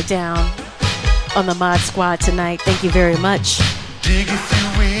for holding it down on the Mod Squad tonight. Thank you very much. Dig if you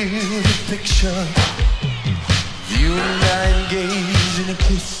will the picture. You and I engage in a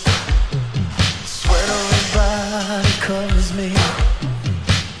kiss. Sweat on your body covers me.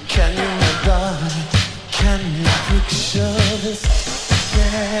 Can you, my darling, can you picture this?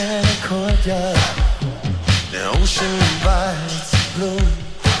 Yeah, courtyard, the ocean lights bloom.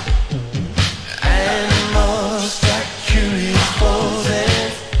 Animals like curious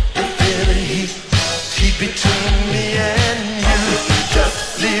poses. They feel the heat between me and you. Just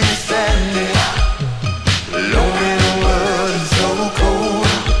leave me standing alone in a world so cold,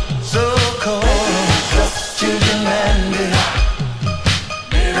 so cold. Just you demand it.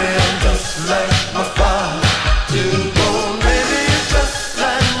 Maybe I'm just like my father, too bold. Maybe you're just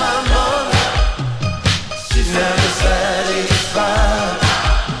like my mother. She's never satisfied.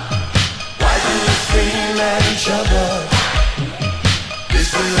 Why do we scream at each other? This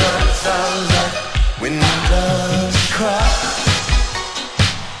is what it sounds like when doves cry.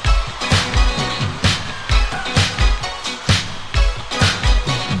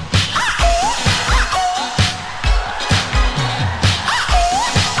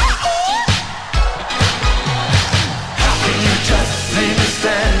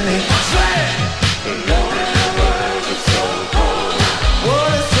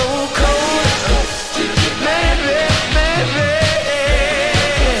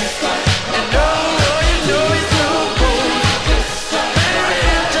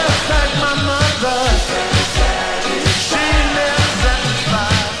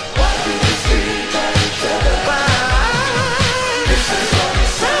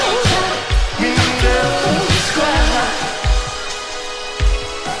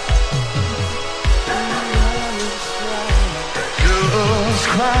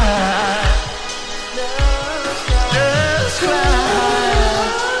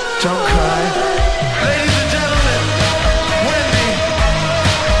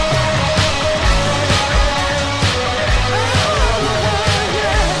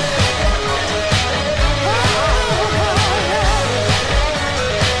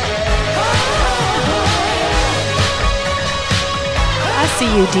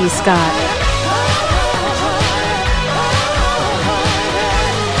 You, D. Scott.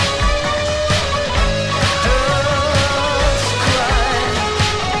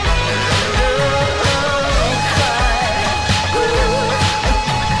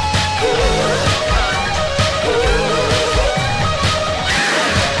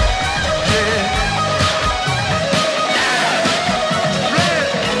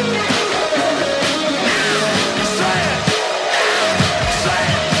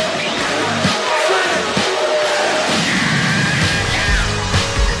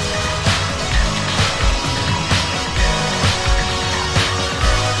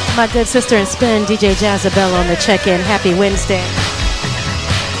 My good sister in spin, DJ Jazabella on the check-in. Happy Wednesday.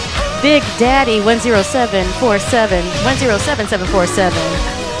 Big Daddy 10747 107747.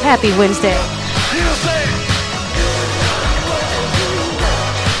 Happy Wednesday.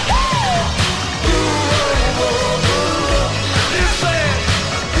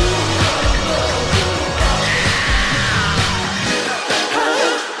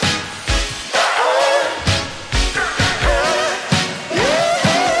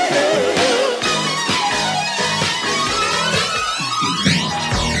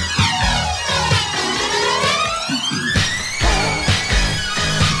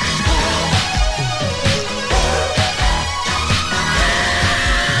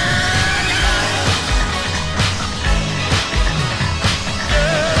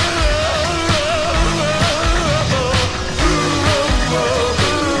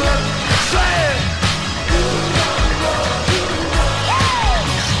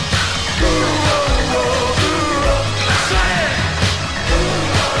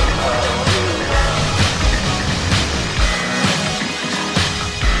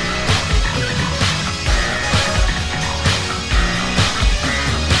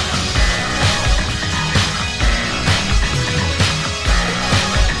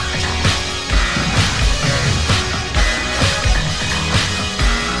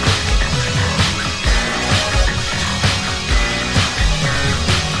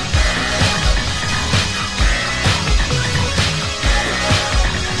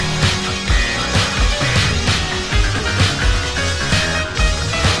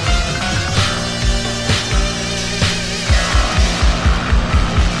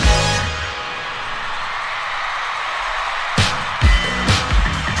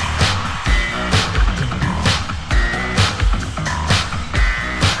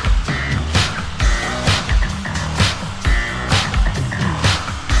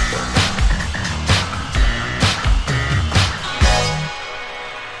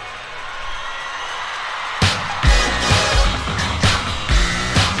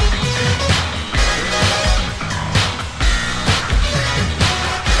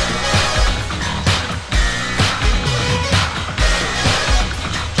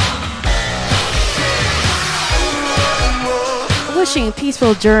 Wishing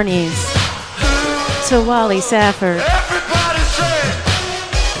peaceful journeys to Wally Safford.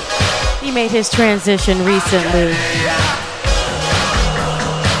 He made his transition recently.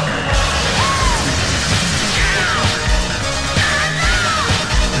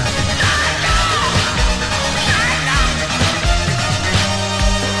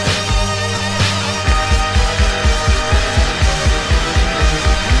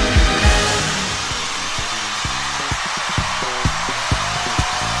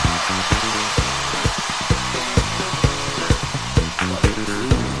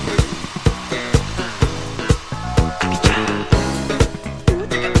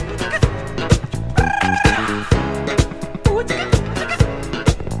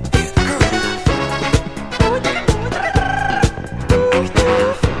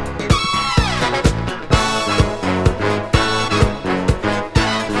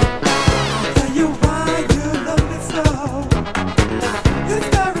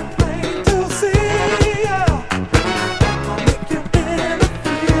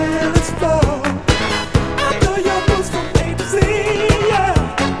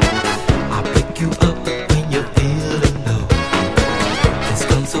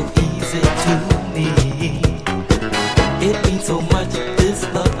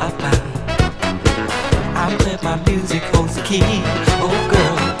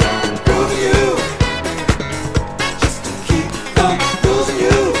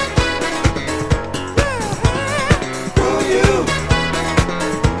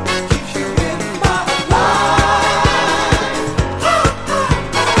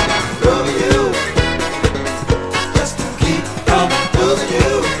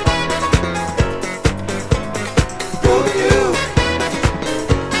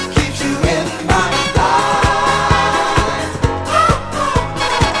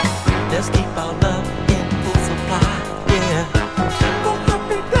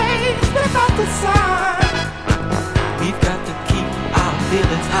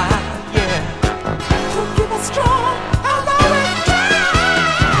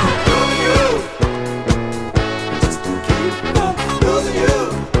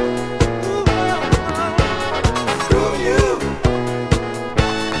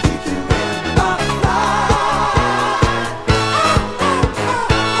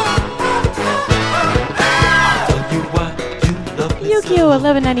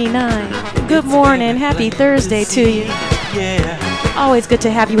 $11.99. Good morning. Happy Thursday to you. Always good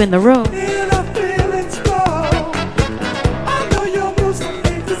to have you in the room.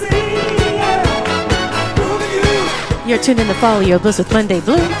 You're tuned in to Follow Your Bliss with Monday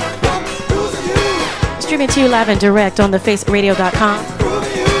Blue. Streaming to you live and direct on thefaceradio.com.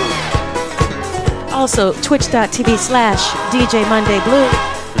 Also, twitch.tv/DJ Monday Blue.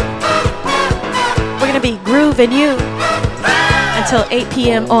 We're going to be grooving you until 8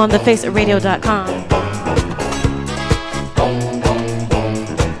 p.m. on thefaceradio.com.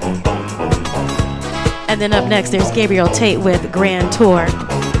 And then up next, there's Gabriel Tate with Grand Tour.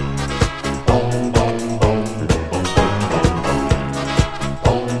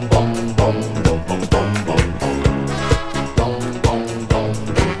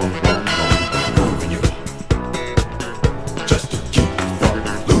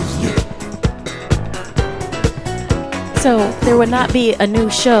 So there will not be a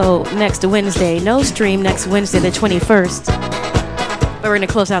new show next Wednesday. No stream next Wednesday, the 21st. But we're going to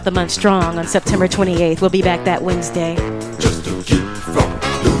close out the month strong on September 28th. We'll be back that Wednesday. Just to keep from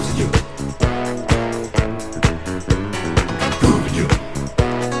losing you. Proving you.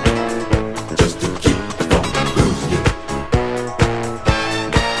 Just to keep from losing you.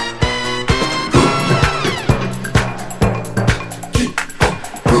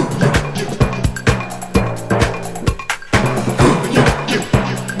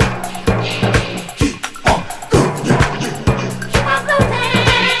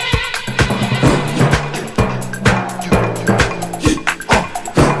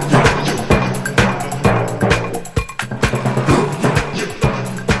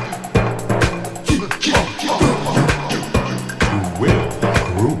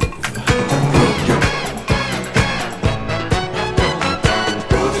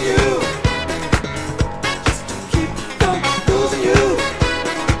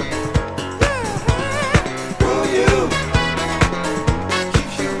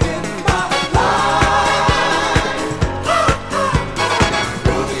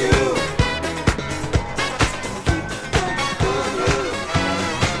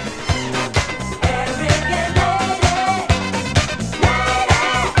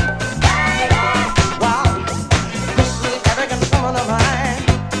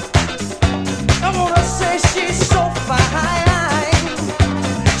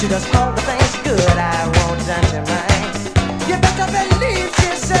 She does all the things good I won't done to mine. You better believe she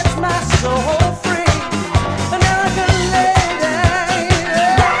sets my soul free. An American lady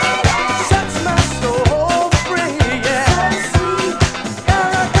sets my soul free. Yeah.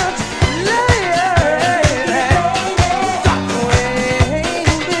 Arrogant lady, dark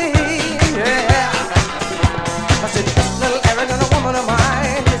wing bee. Yeah. I said this little arrogant woman of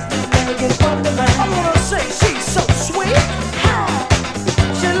mine, this little arrogant woman of mine. I'm gonna say she's so sweet.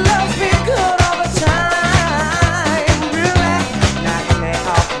 She loves me good all the time, really knocking me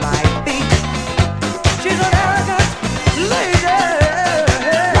off my feet. She's an arrogant lady,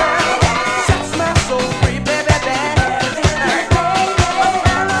 sets my soul free, baby, baby. An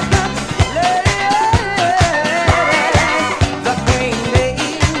arrogant lady, the queen bee,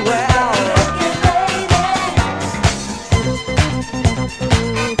 well.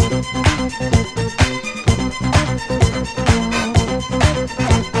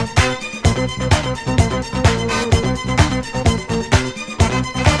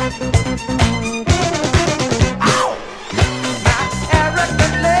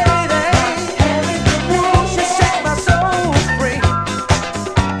 Arrogant lady, she sets my soul free.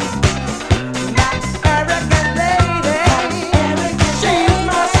 My arrogant lady, she's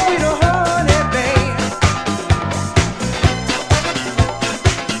my sweet honey babe.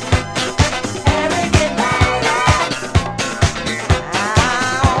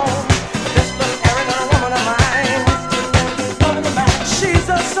 This little arrogant woman of mine, she's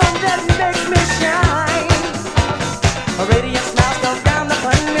the sun that makes me shine. A radiant smile comes down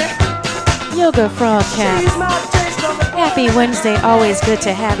upon me. Yoga Frog Cat. She's my taste of Happy Wednesday. Always good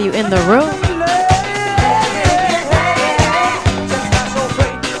to have you in the room.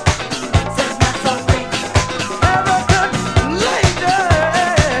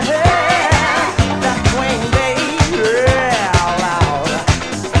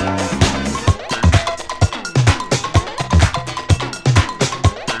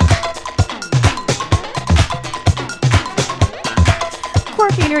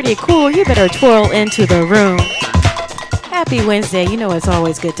 Quirky, nerdy, cool. You better twirl into the room. Happy Wednesday. You know it's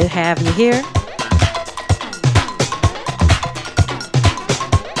always good to have you here.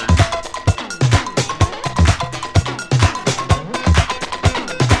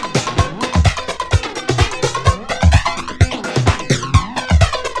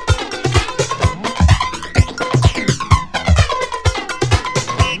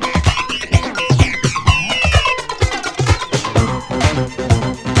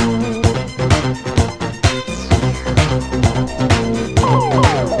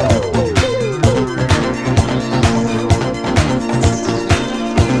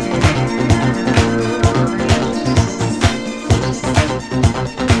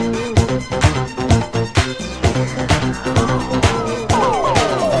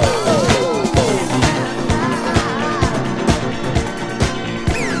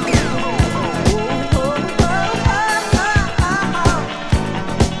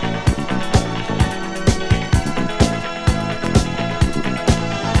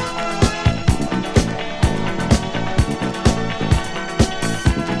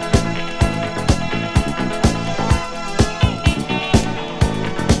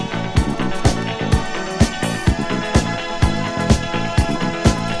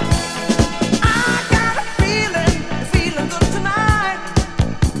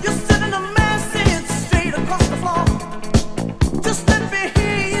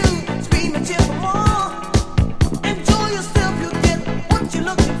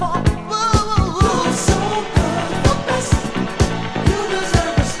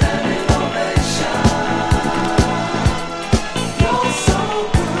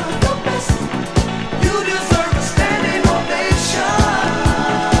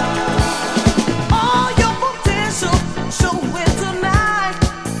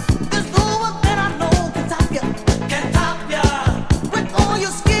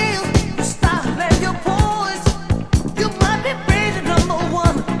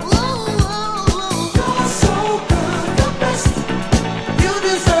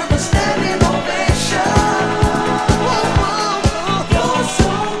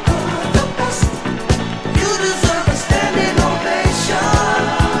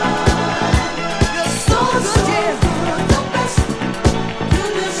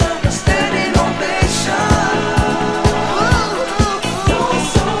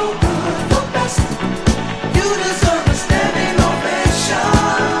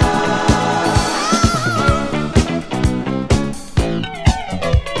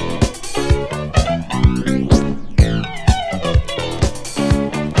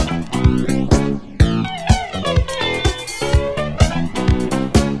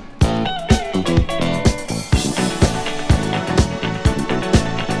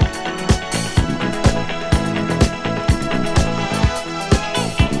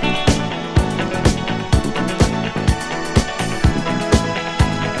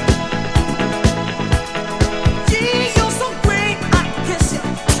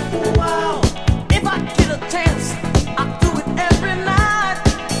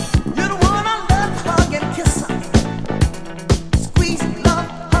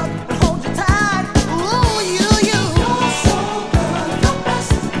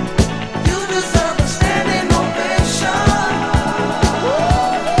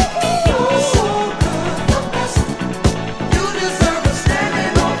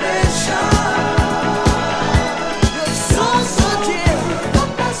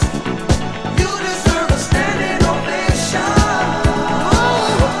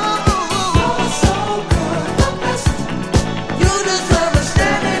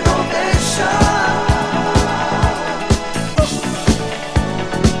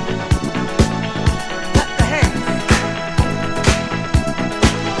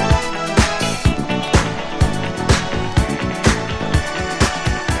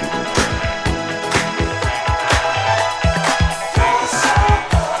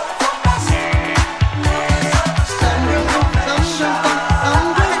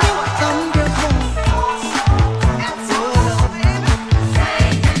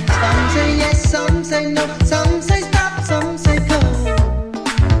 say no, some say stop, some say go.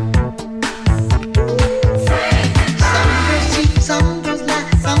 Some girls cheat, some girls lie,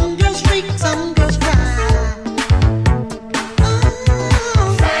 some girls freak, some girls cry.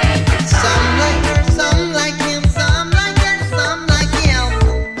 Some like her, some like him, some like that, some like him.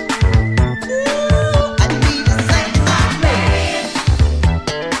 I need a sanctified man.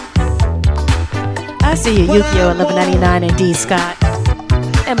 I see you, Yukio 1199 and D Scott.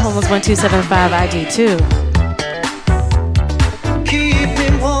 M Homeless 1275 IG too. Keep me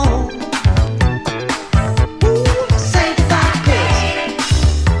warm. Sanctified place.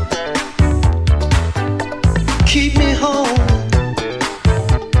 Keep me home.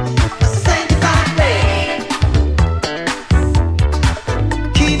 Sanctified place.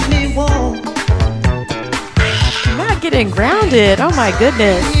 Keep me warm. Not getting grounded. Oh my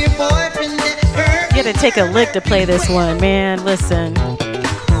goodness. Your boyfriend that hurt. You gotta take a lick to play this one, man. Listen.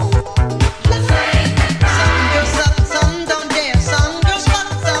 Some girls up, some don't dare. Some girls fuck,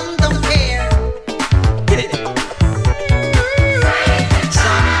 some don't care.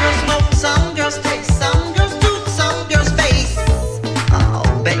 Some girls smoke, some girls taste. Some girls do, some girls face. Oh,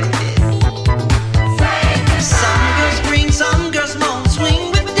 baby. Some girls scream, some girls moan.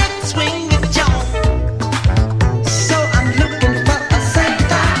 Swing with Dick, swing with Joan. So I'm looking for a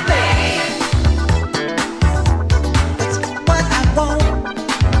sanctified man. That's what I want.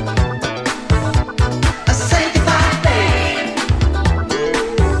 A sanctified man.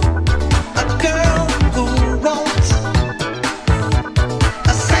 A girl who wants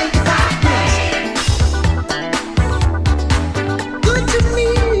a sanctified man. Good to me.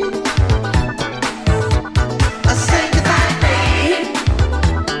 A sanctified man.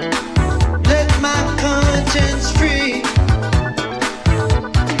 Let my conscience free.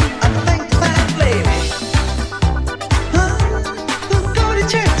 A sanctified lady. Who go to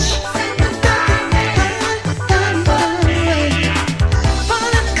church. For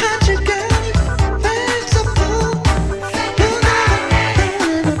the country girl, there's a fool who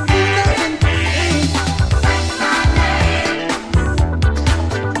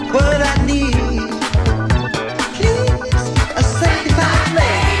what I need, please, a sanctified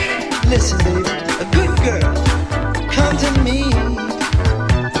lady. Listen, baby, a good girl, come to me.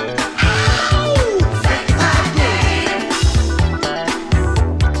 Sanctified lady.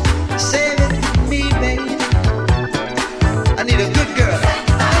 Save it for me, baby. I need a good girl.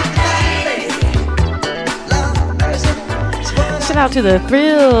 Sanctified lady. Lord mercy. Shout out to the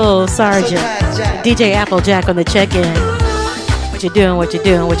Thrill Sergeant. DJ Applejack on the check-in. What you doing, what you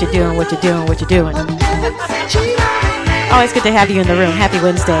doing, what you doing, what you doing, what you doing. Always good to have you in the room. Happy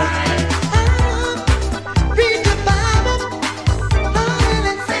Wednesday. Read the Bible.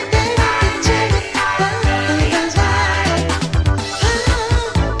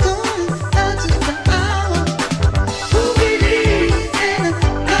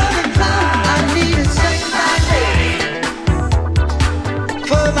 I need a sanctified lady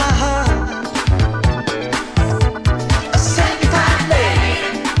for my heart. A sanctified lady.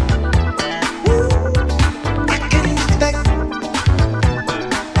 I can expect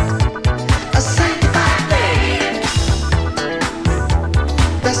a sanctified lady.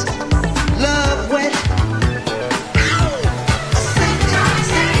 That's love wet. A sanctified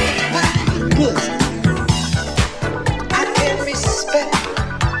pussy. I can respect.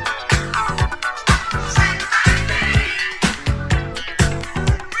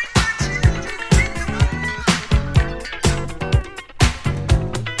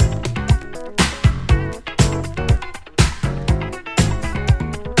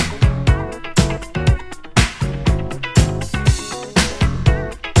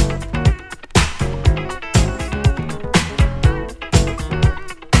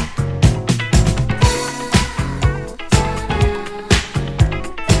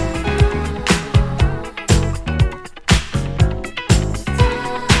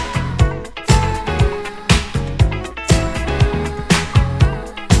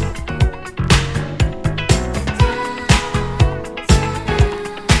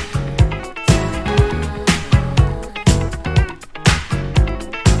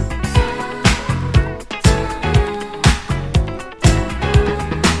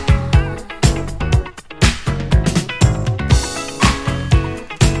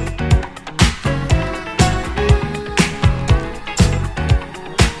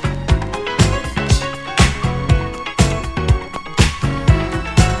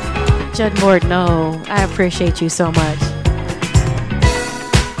 Judd Mord, no, I appreciate you so much.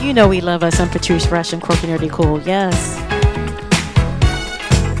 You know we love us some Patrice Rush and Quirky Nerdy Cool, yes.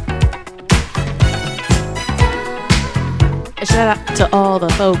 A shout out to all the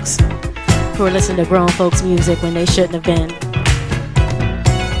folks who are listening to grown folks' music when they shouldn't have been.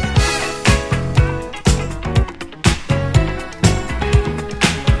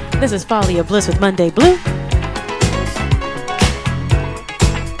 This is Folly of Bliss with Monday Blue.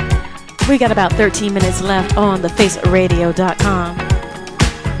 We got about 13 minutes left on thefaceradio.com.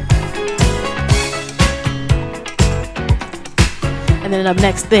 And then up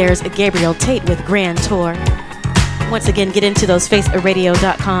next, there's Gabriel Tate with Grand Tour. Once again, get into those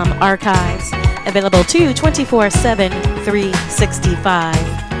faceradio.com archives, available to you 24/7, 365.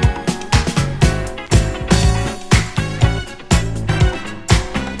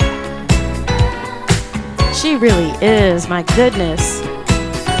 She really is, my goodness.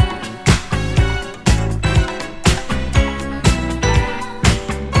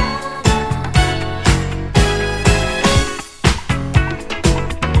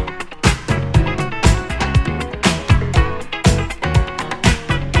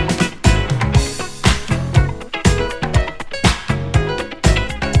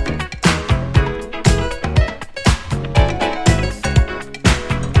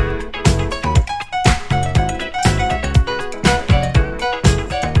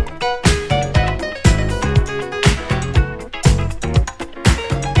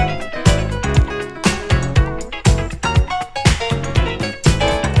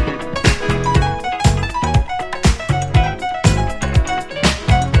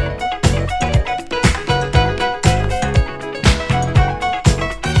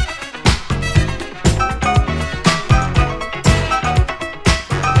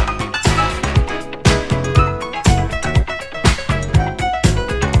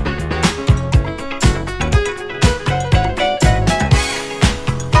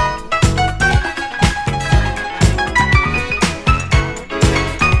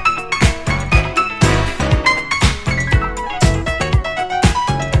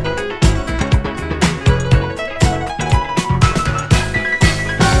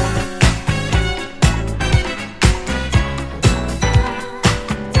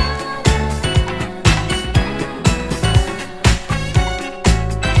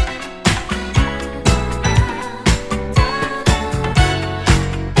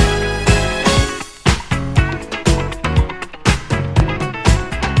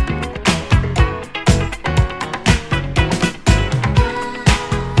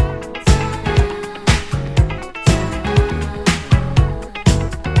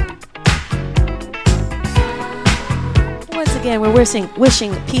 Again, we're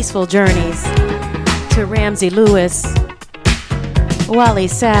wishing peaceful journeys to Ramsey Lewis, Wally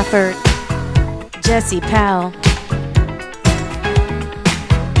Safford, Jesse Powell.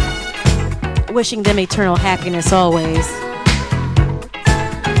 Wishing them eternal happiness always.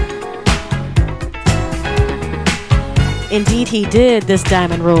 Indeed, he did, this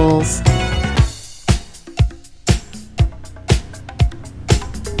Diamond Rules.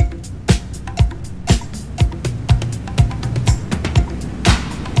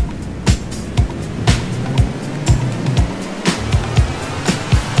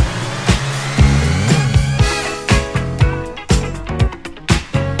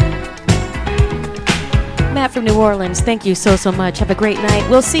 From New Orleans, thank you so much. Have a great night.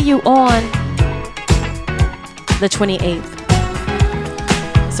 We'll see you on the 28th.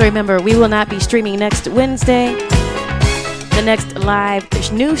 So remember, we will not be streaming next Wednesday. The next live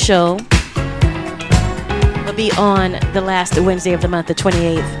news show will be on the last Wednesday of the month, the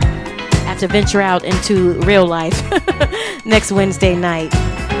 28th. I have to venture out into real life next Wednesday night.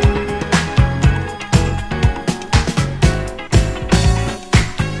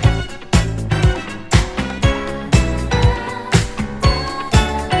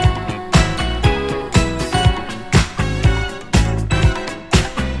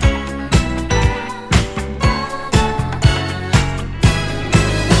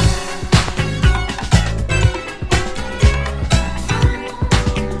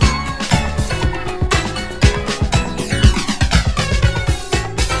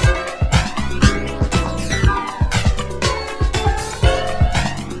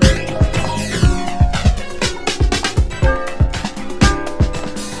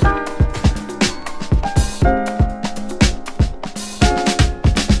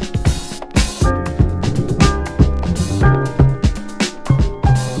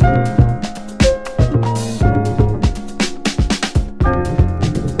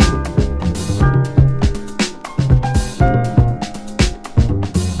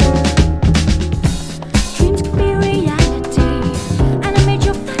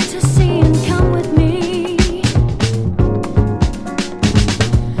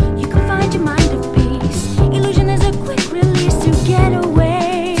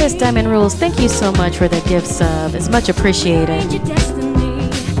 Diamond Rules, thank you so much for the gift sub. It's much appreciated.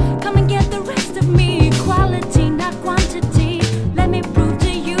 Come and get the rest of me. Quality, not quantity. Let me prove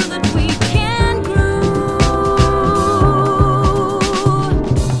to you that we can groove.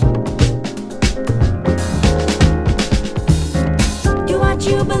 Do what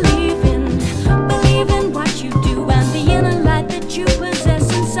you believe in what you do, and the inner light that you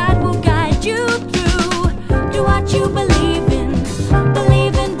possess inside will guide you through. Do what you believe in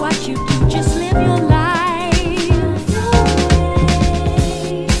what you do, just live your life.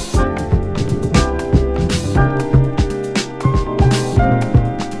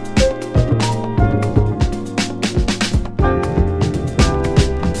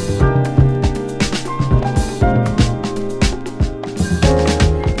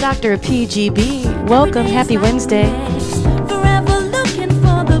 Dr. PGB, welcome. Happy Wednesday. Forever looking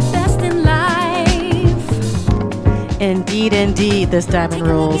for the best in life. Indeed, indeed, this Diamond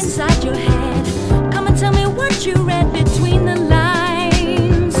Rules. Inside your head, come and tell me what you read between the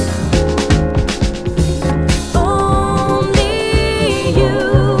lines. Only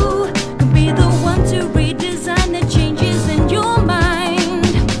you can be the one to redesign the changes in your mind.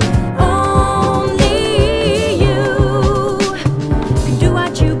 Only you can do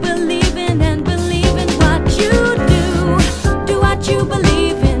what you believe in and believe in what you do. Do what you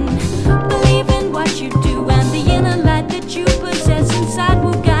believe in what you do, and the inner light that you possess inside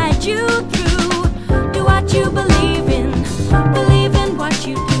will guide you through. Do what you believe in what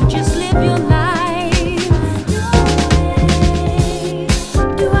you do, just live your life.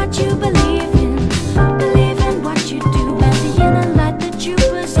 Do what you believe in what you do, and the inner light that you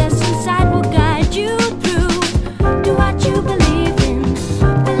possess inside will guide you through. Do what you believe in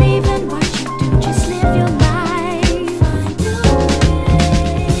what you do, just live your life.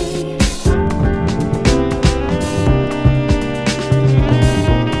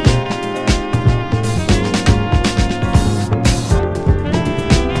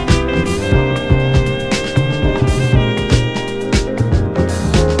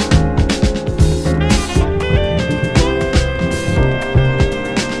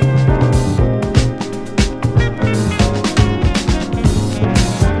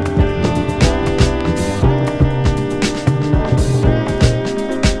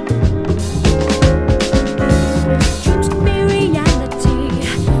 Dreams can be reality.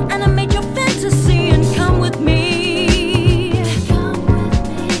 Animate your fantasy and come with me.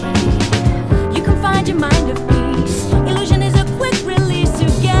 You can find your mind of peace. Illusion is a quick release to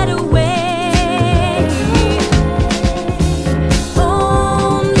get away.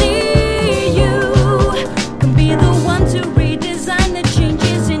 Only you can be the one to redesign the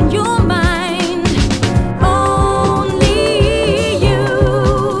changes in your mind. Only you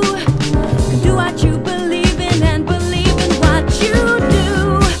can do what you believe in and believe in what you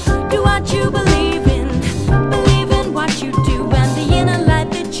do. Do what you believe in what you do, and the inner light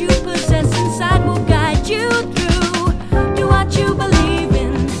that you possess inside will guide you through. Do what you believe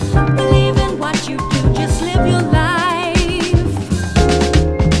in what you do, just live your life.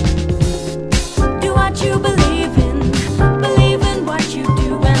 Do what you believe in what you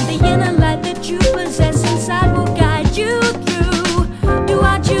do, and the inner light that you possess inside will guide you through. Do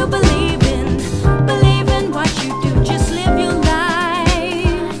what you believe in what you do, just live your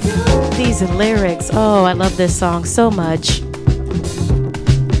life. These lyrics, oh, I love this song so much.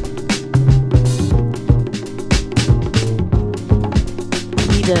 You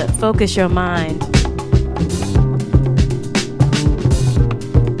need to focus your mind.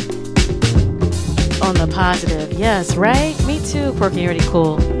 On the positive, yes, right? Me too, Quirky, pretty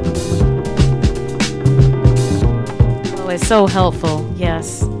cool. Oh, it's so helpful,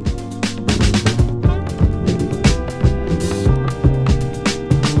 yes.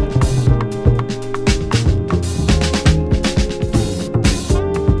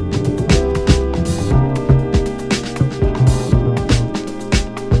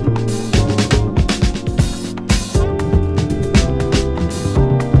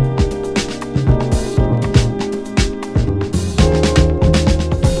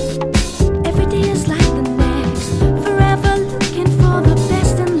 Every day is like the next. Forever looking for the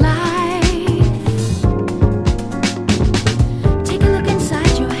best in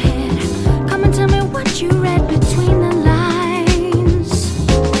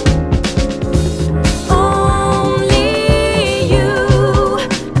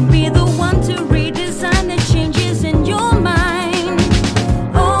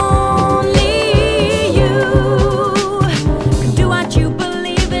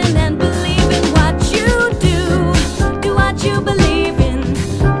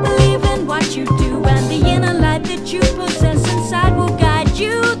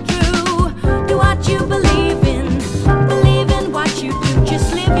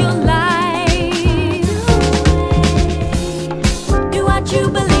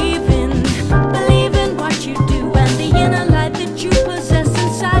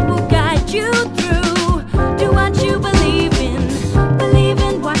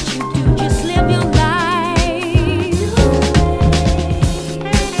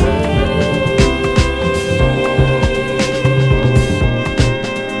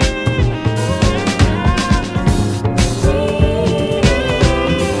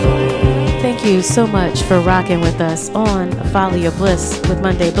you so much for rocking with us on Follow Your Bliss with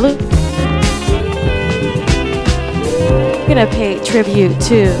Monday Blue. We're going to pay tribute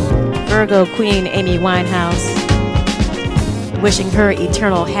to Virgo Queen Amy Winehouse, wishing her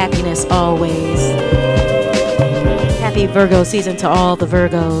eternal happiness always. Happy Virgo season to all the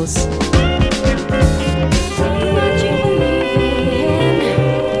Virgos.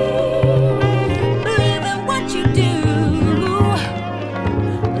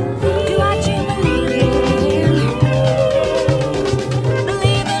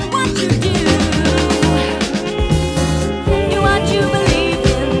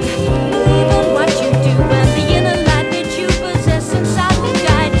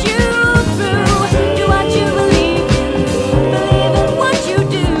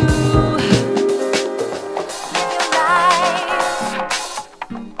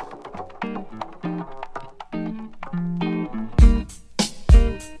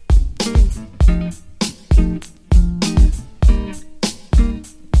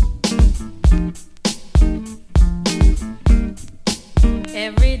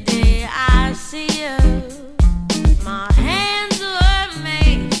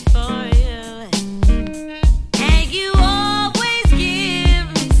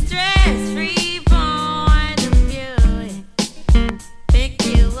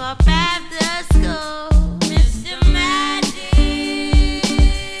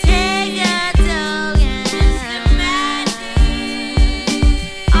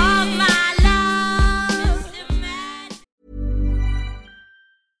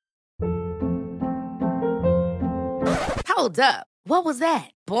 Hold up. What was that?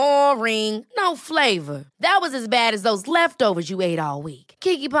 Boring. No flavor. That was as bad as those leftovers you ate all week.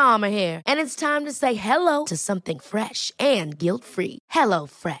 Keke Palmer here, and it's time to say hello to something fresh and guilt-free. Hello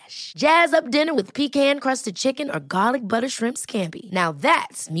Fresh. Jazz up dinner with pecan-crusted chicken or garlic butter shrimp scampi. Now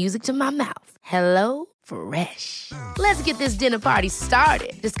that's music to my mouth. Hello Fresh. Let's get this dinner party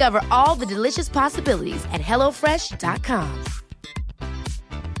started. Discover all the delicious possibilities at HelloFresh.com.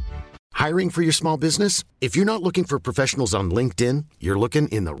 Hiring for your small business? If you're not looking for professionals on LinkedIn, you're looking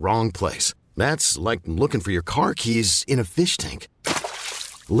in the wrong place. That's like looking for your car keys in a fish tank.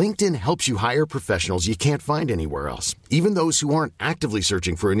 LinkedIn helps you hire professionals you can't find anywhere else, even those who aren't actively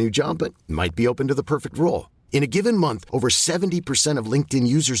searching for a new job but might be open to the perfect role. In a given month, over 70% of LinkedIn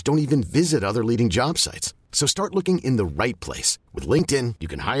users don't even visit other leading job sites. So start looking in the right place. With LinkedIn, you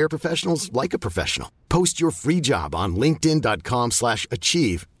can hire professionals like a professional. Post your free job on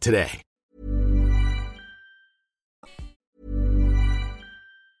linkedin.com/achieve today.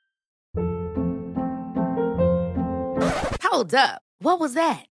 Hold up. What was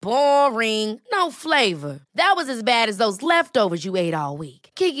that? Boring. No flavor. That was as bad as those leftovers you ate all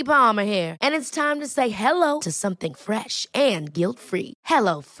week. Keke Palmer here, and it's time to say hello to something fresh and guilt-free.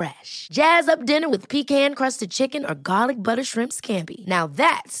 Hello Fresh. Jazz up dinner with pecan-crusted chicken or garlic butter shrimp scampi. Now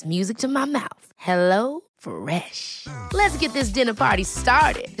that's music to my mouth. Hello Fresh. Let's get this dinner party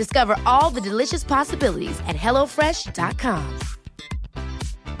started. Discover all the delicious possibilities at HelloFresh.com.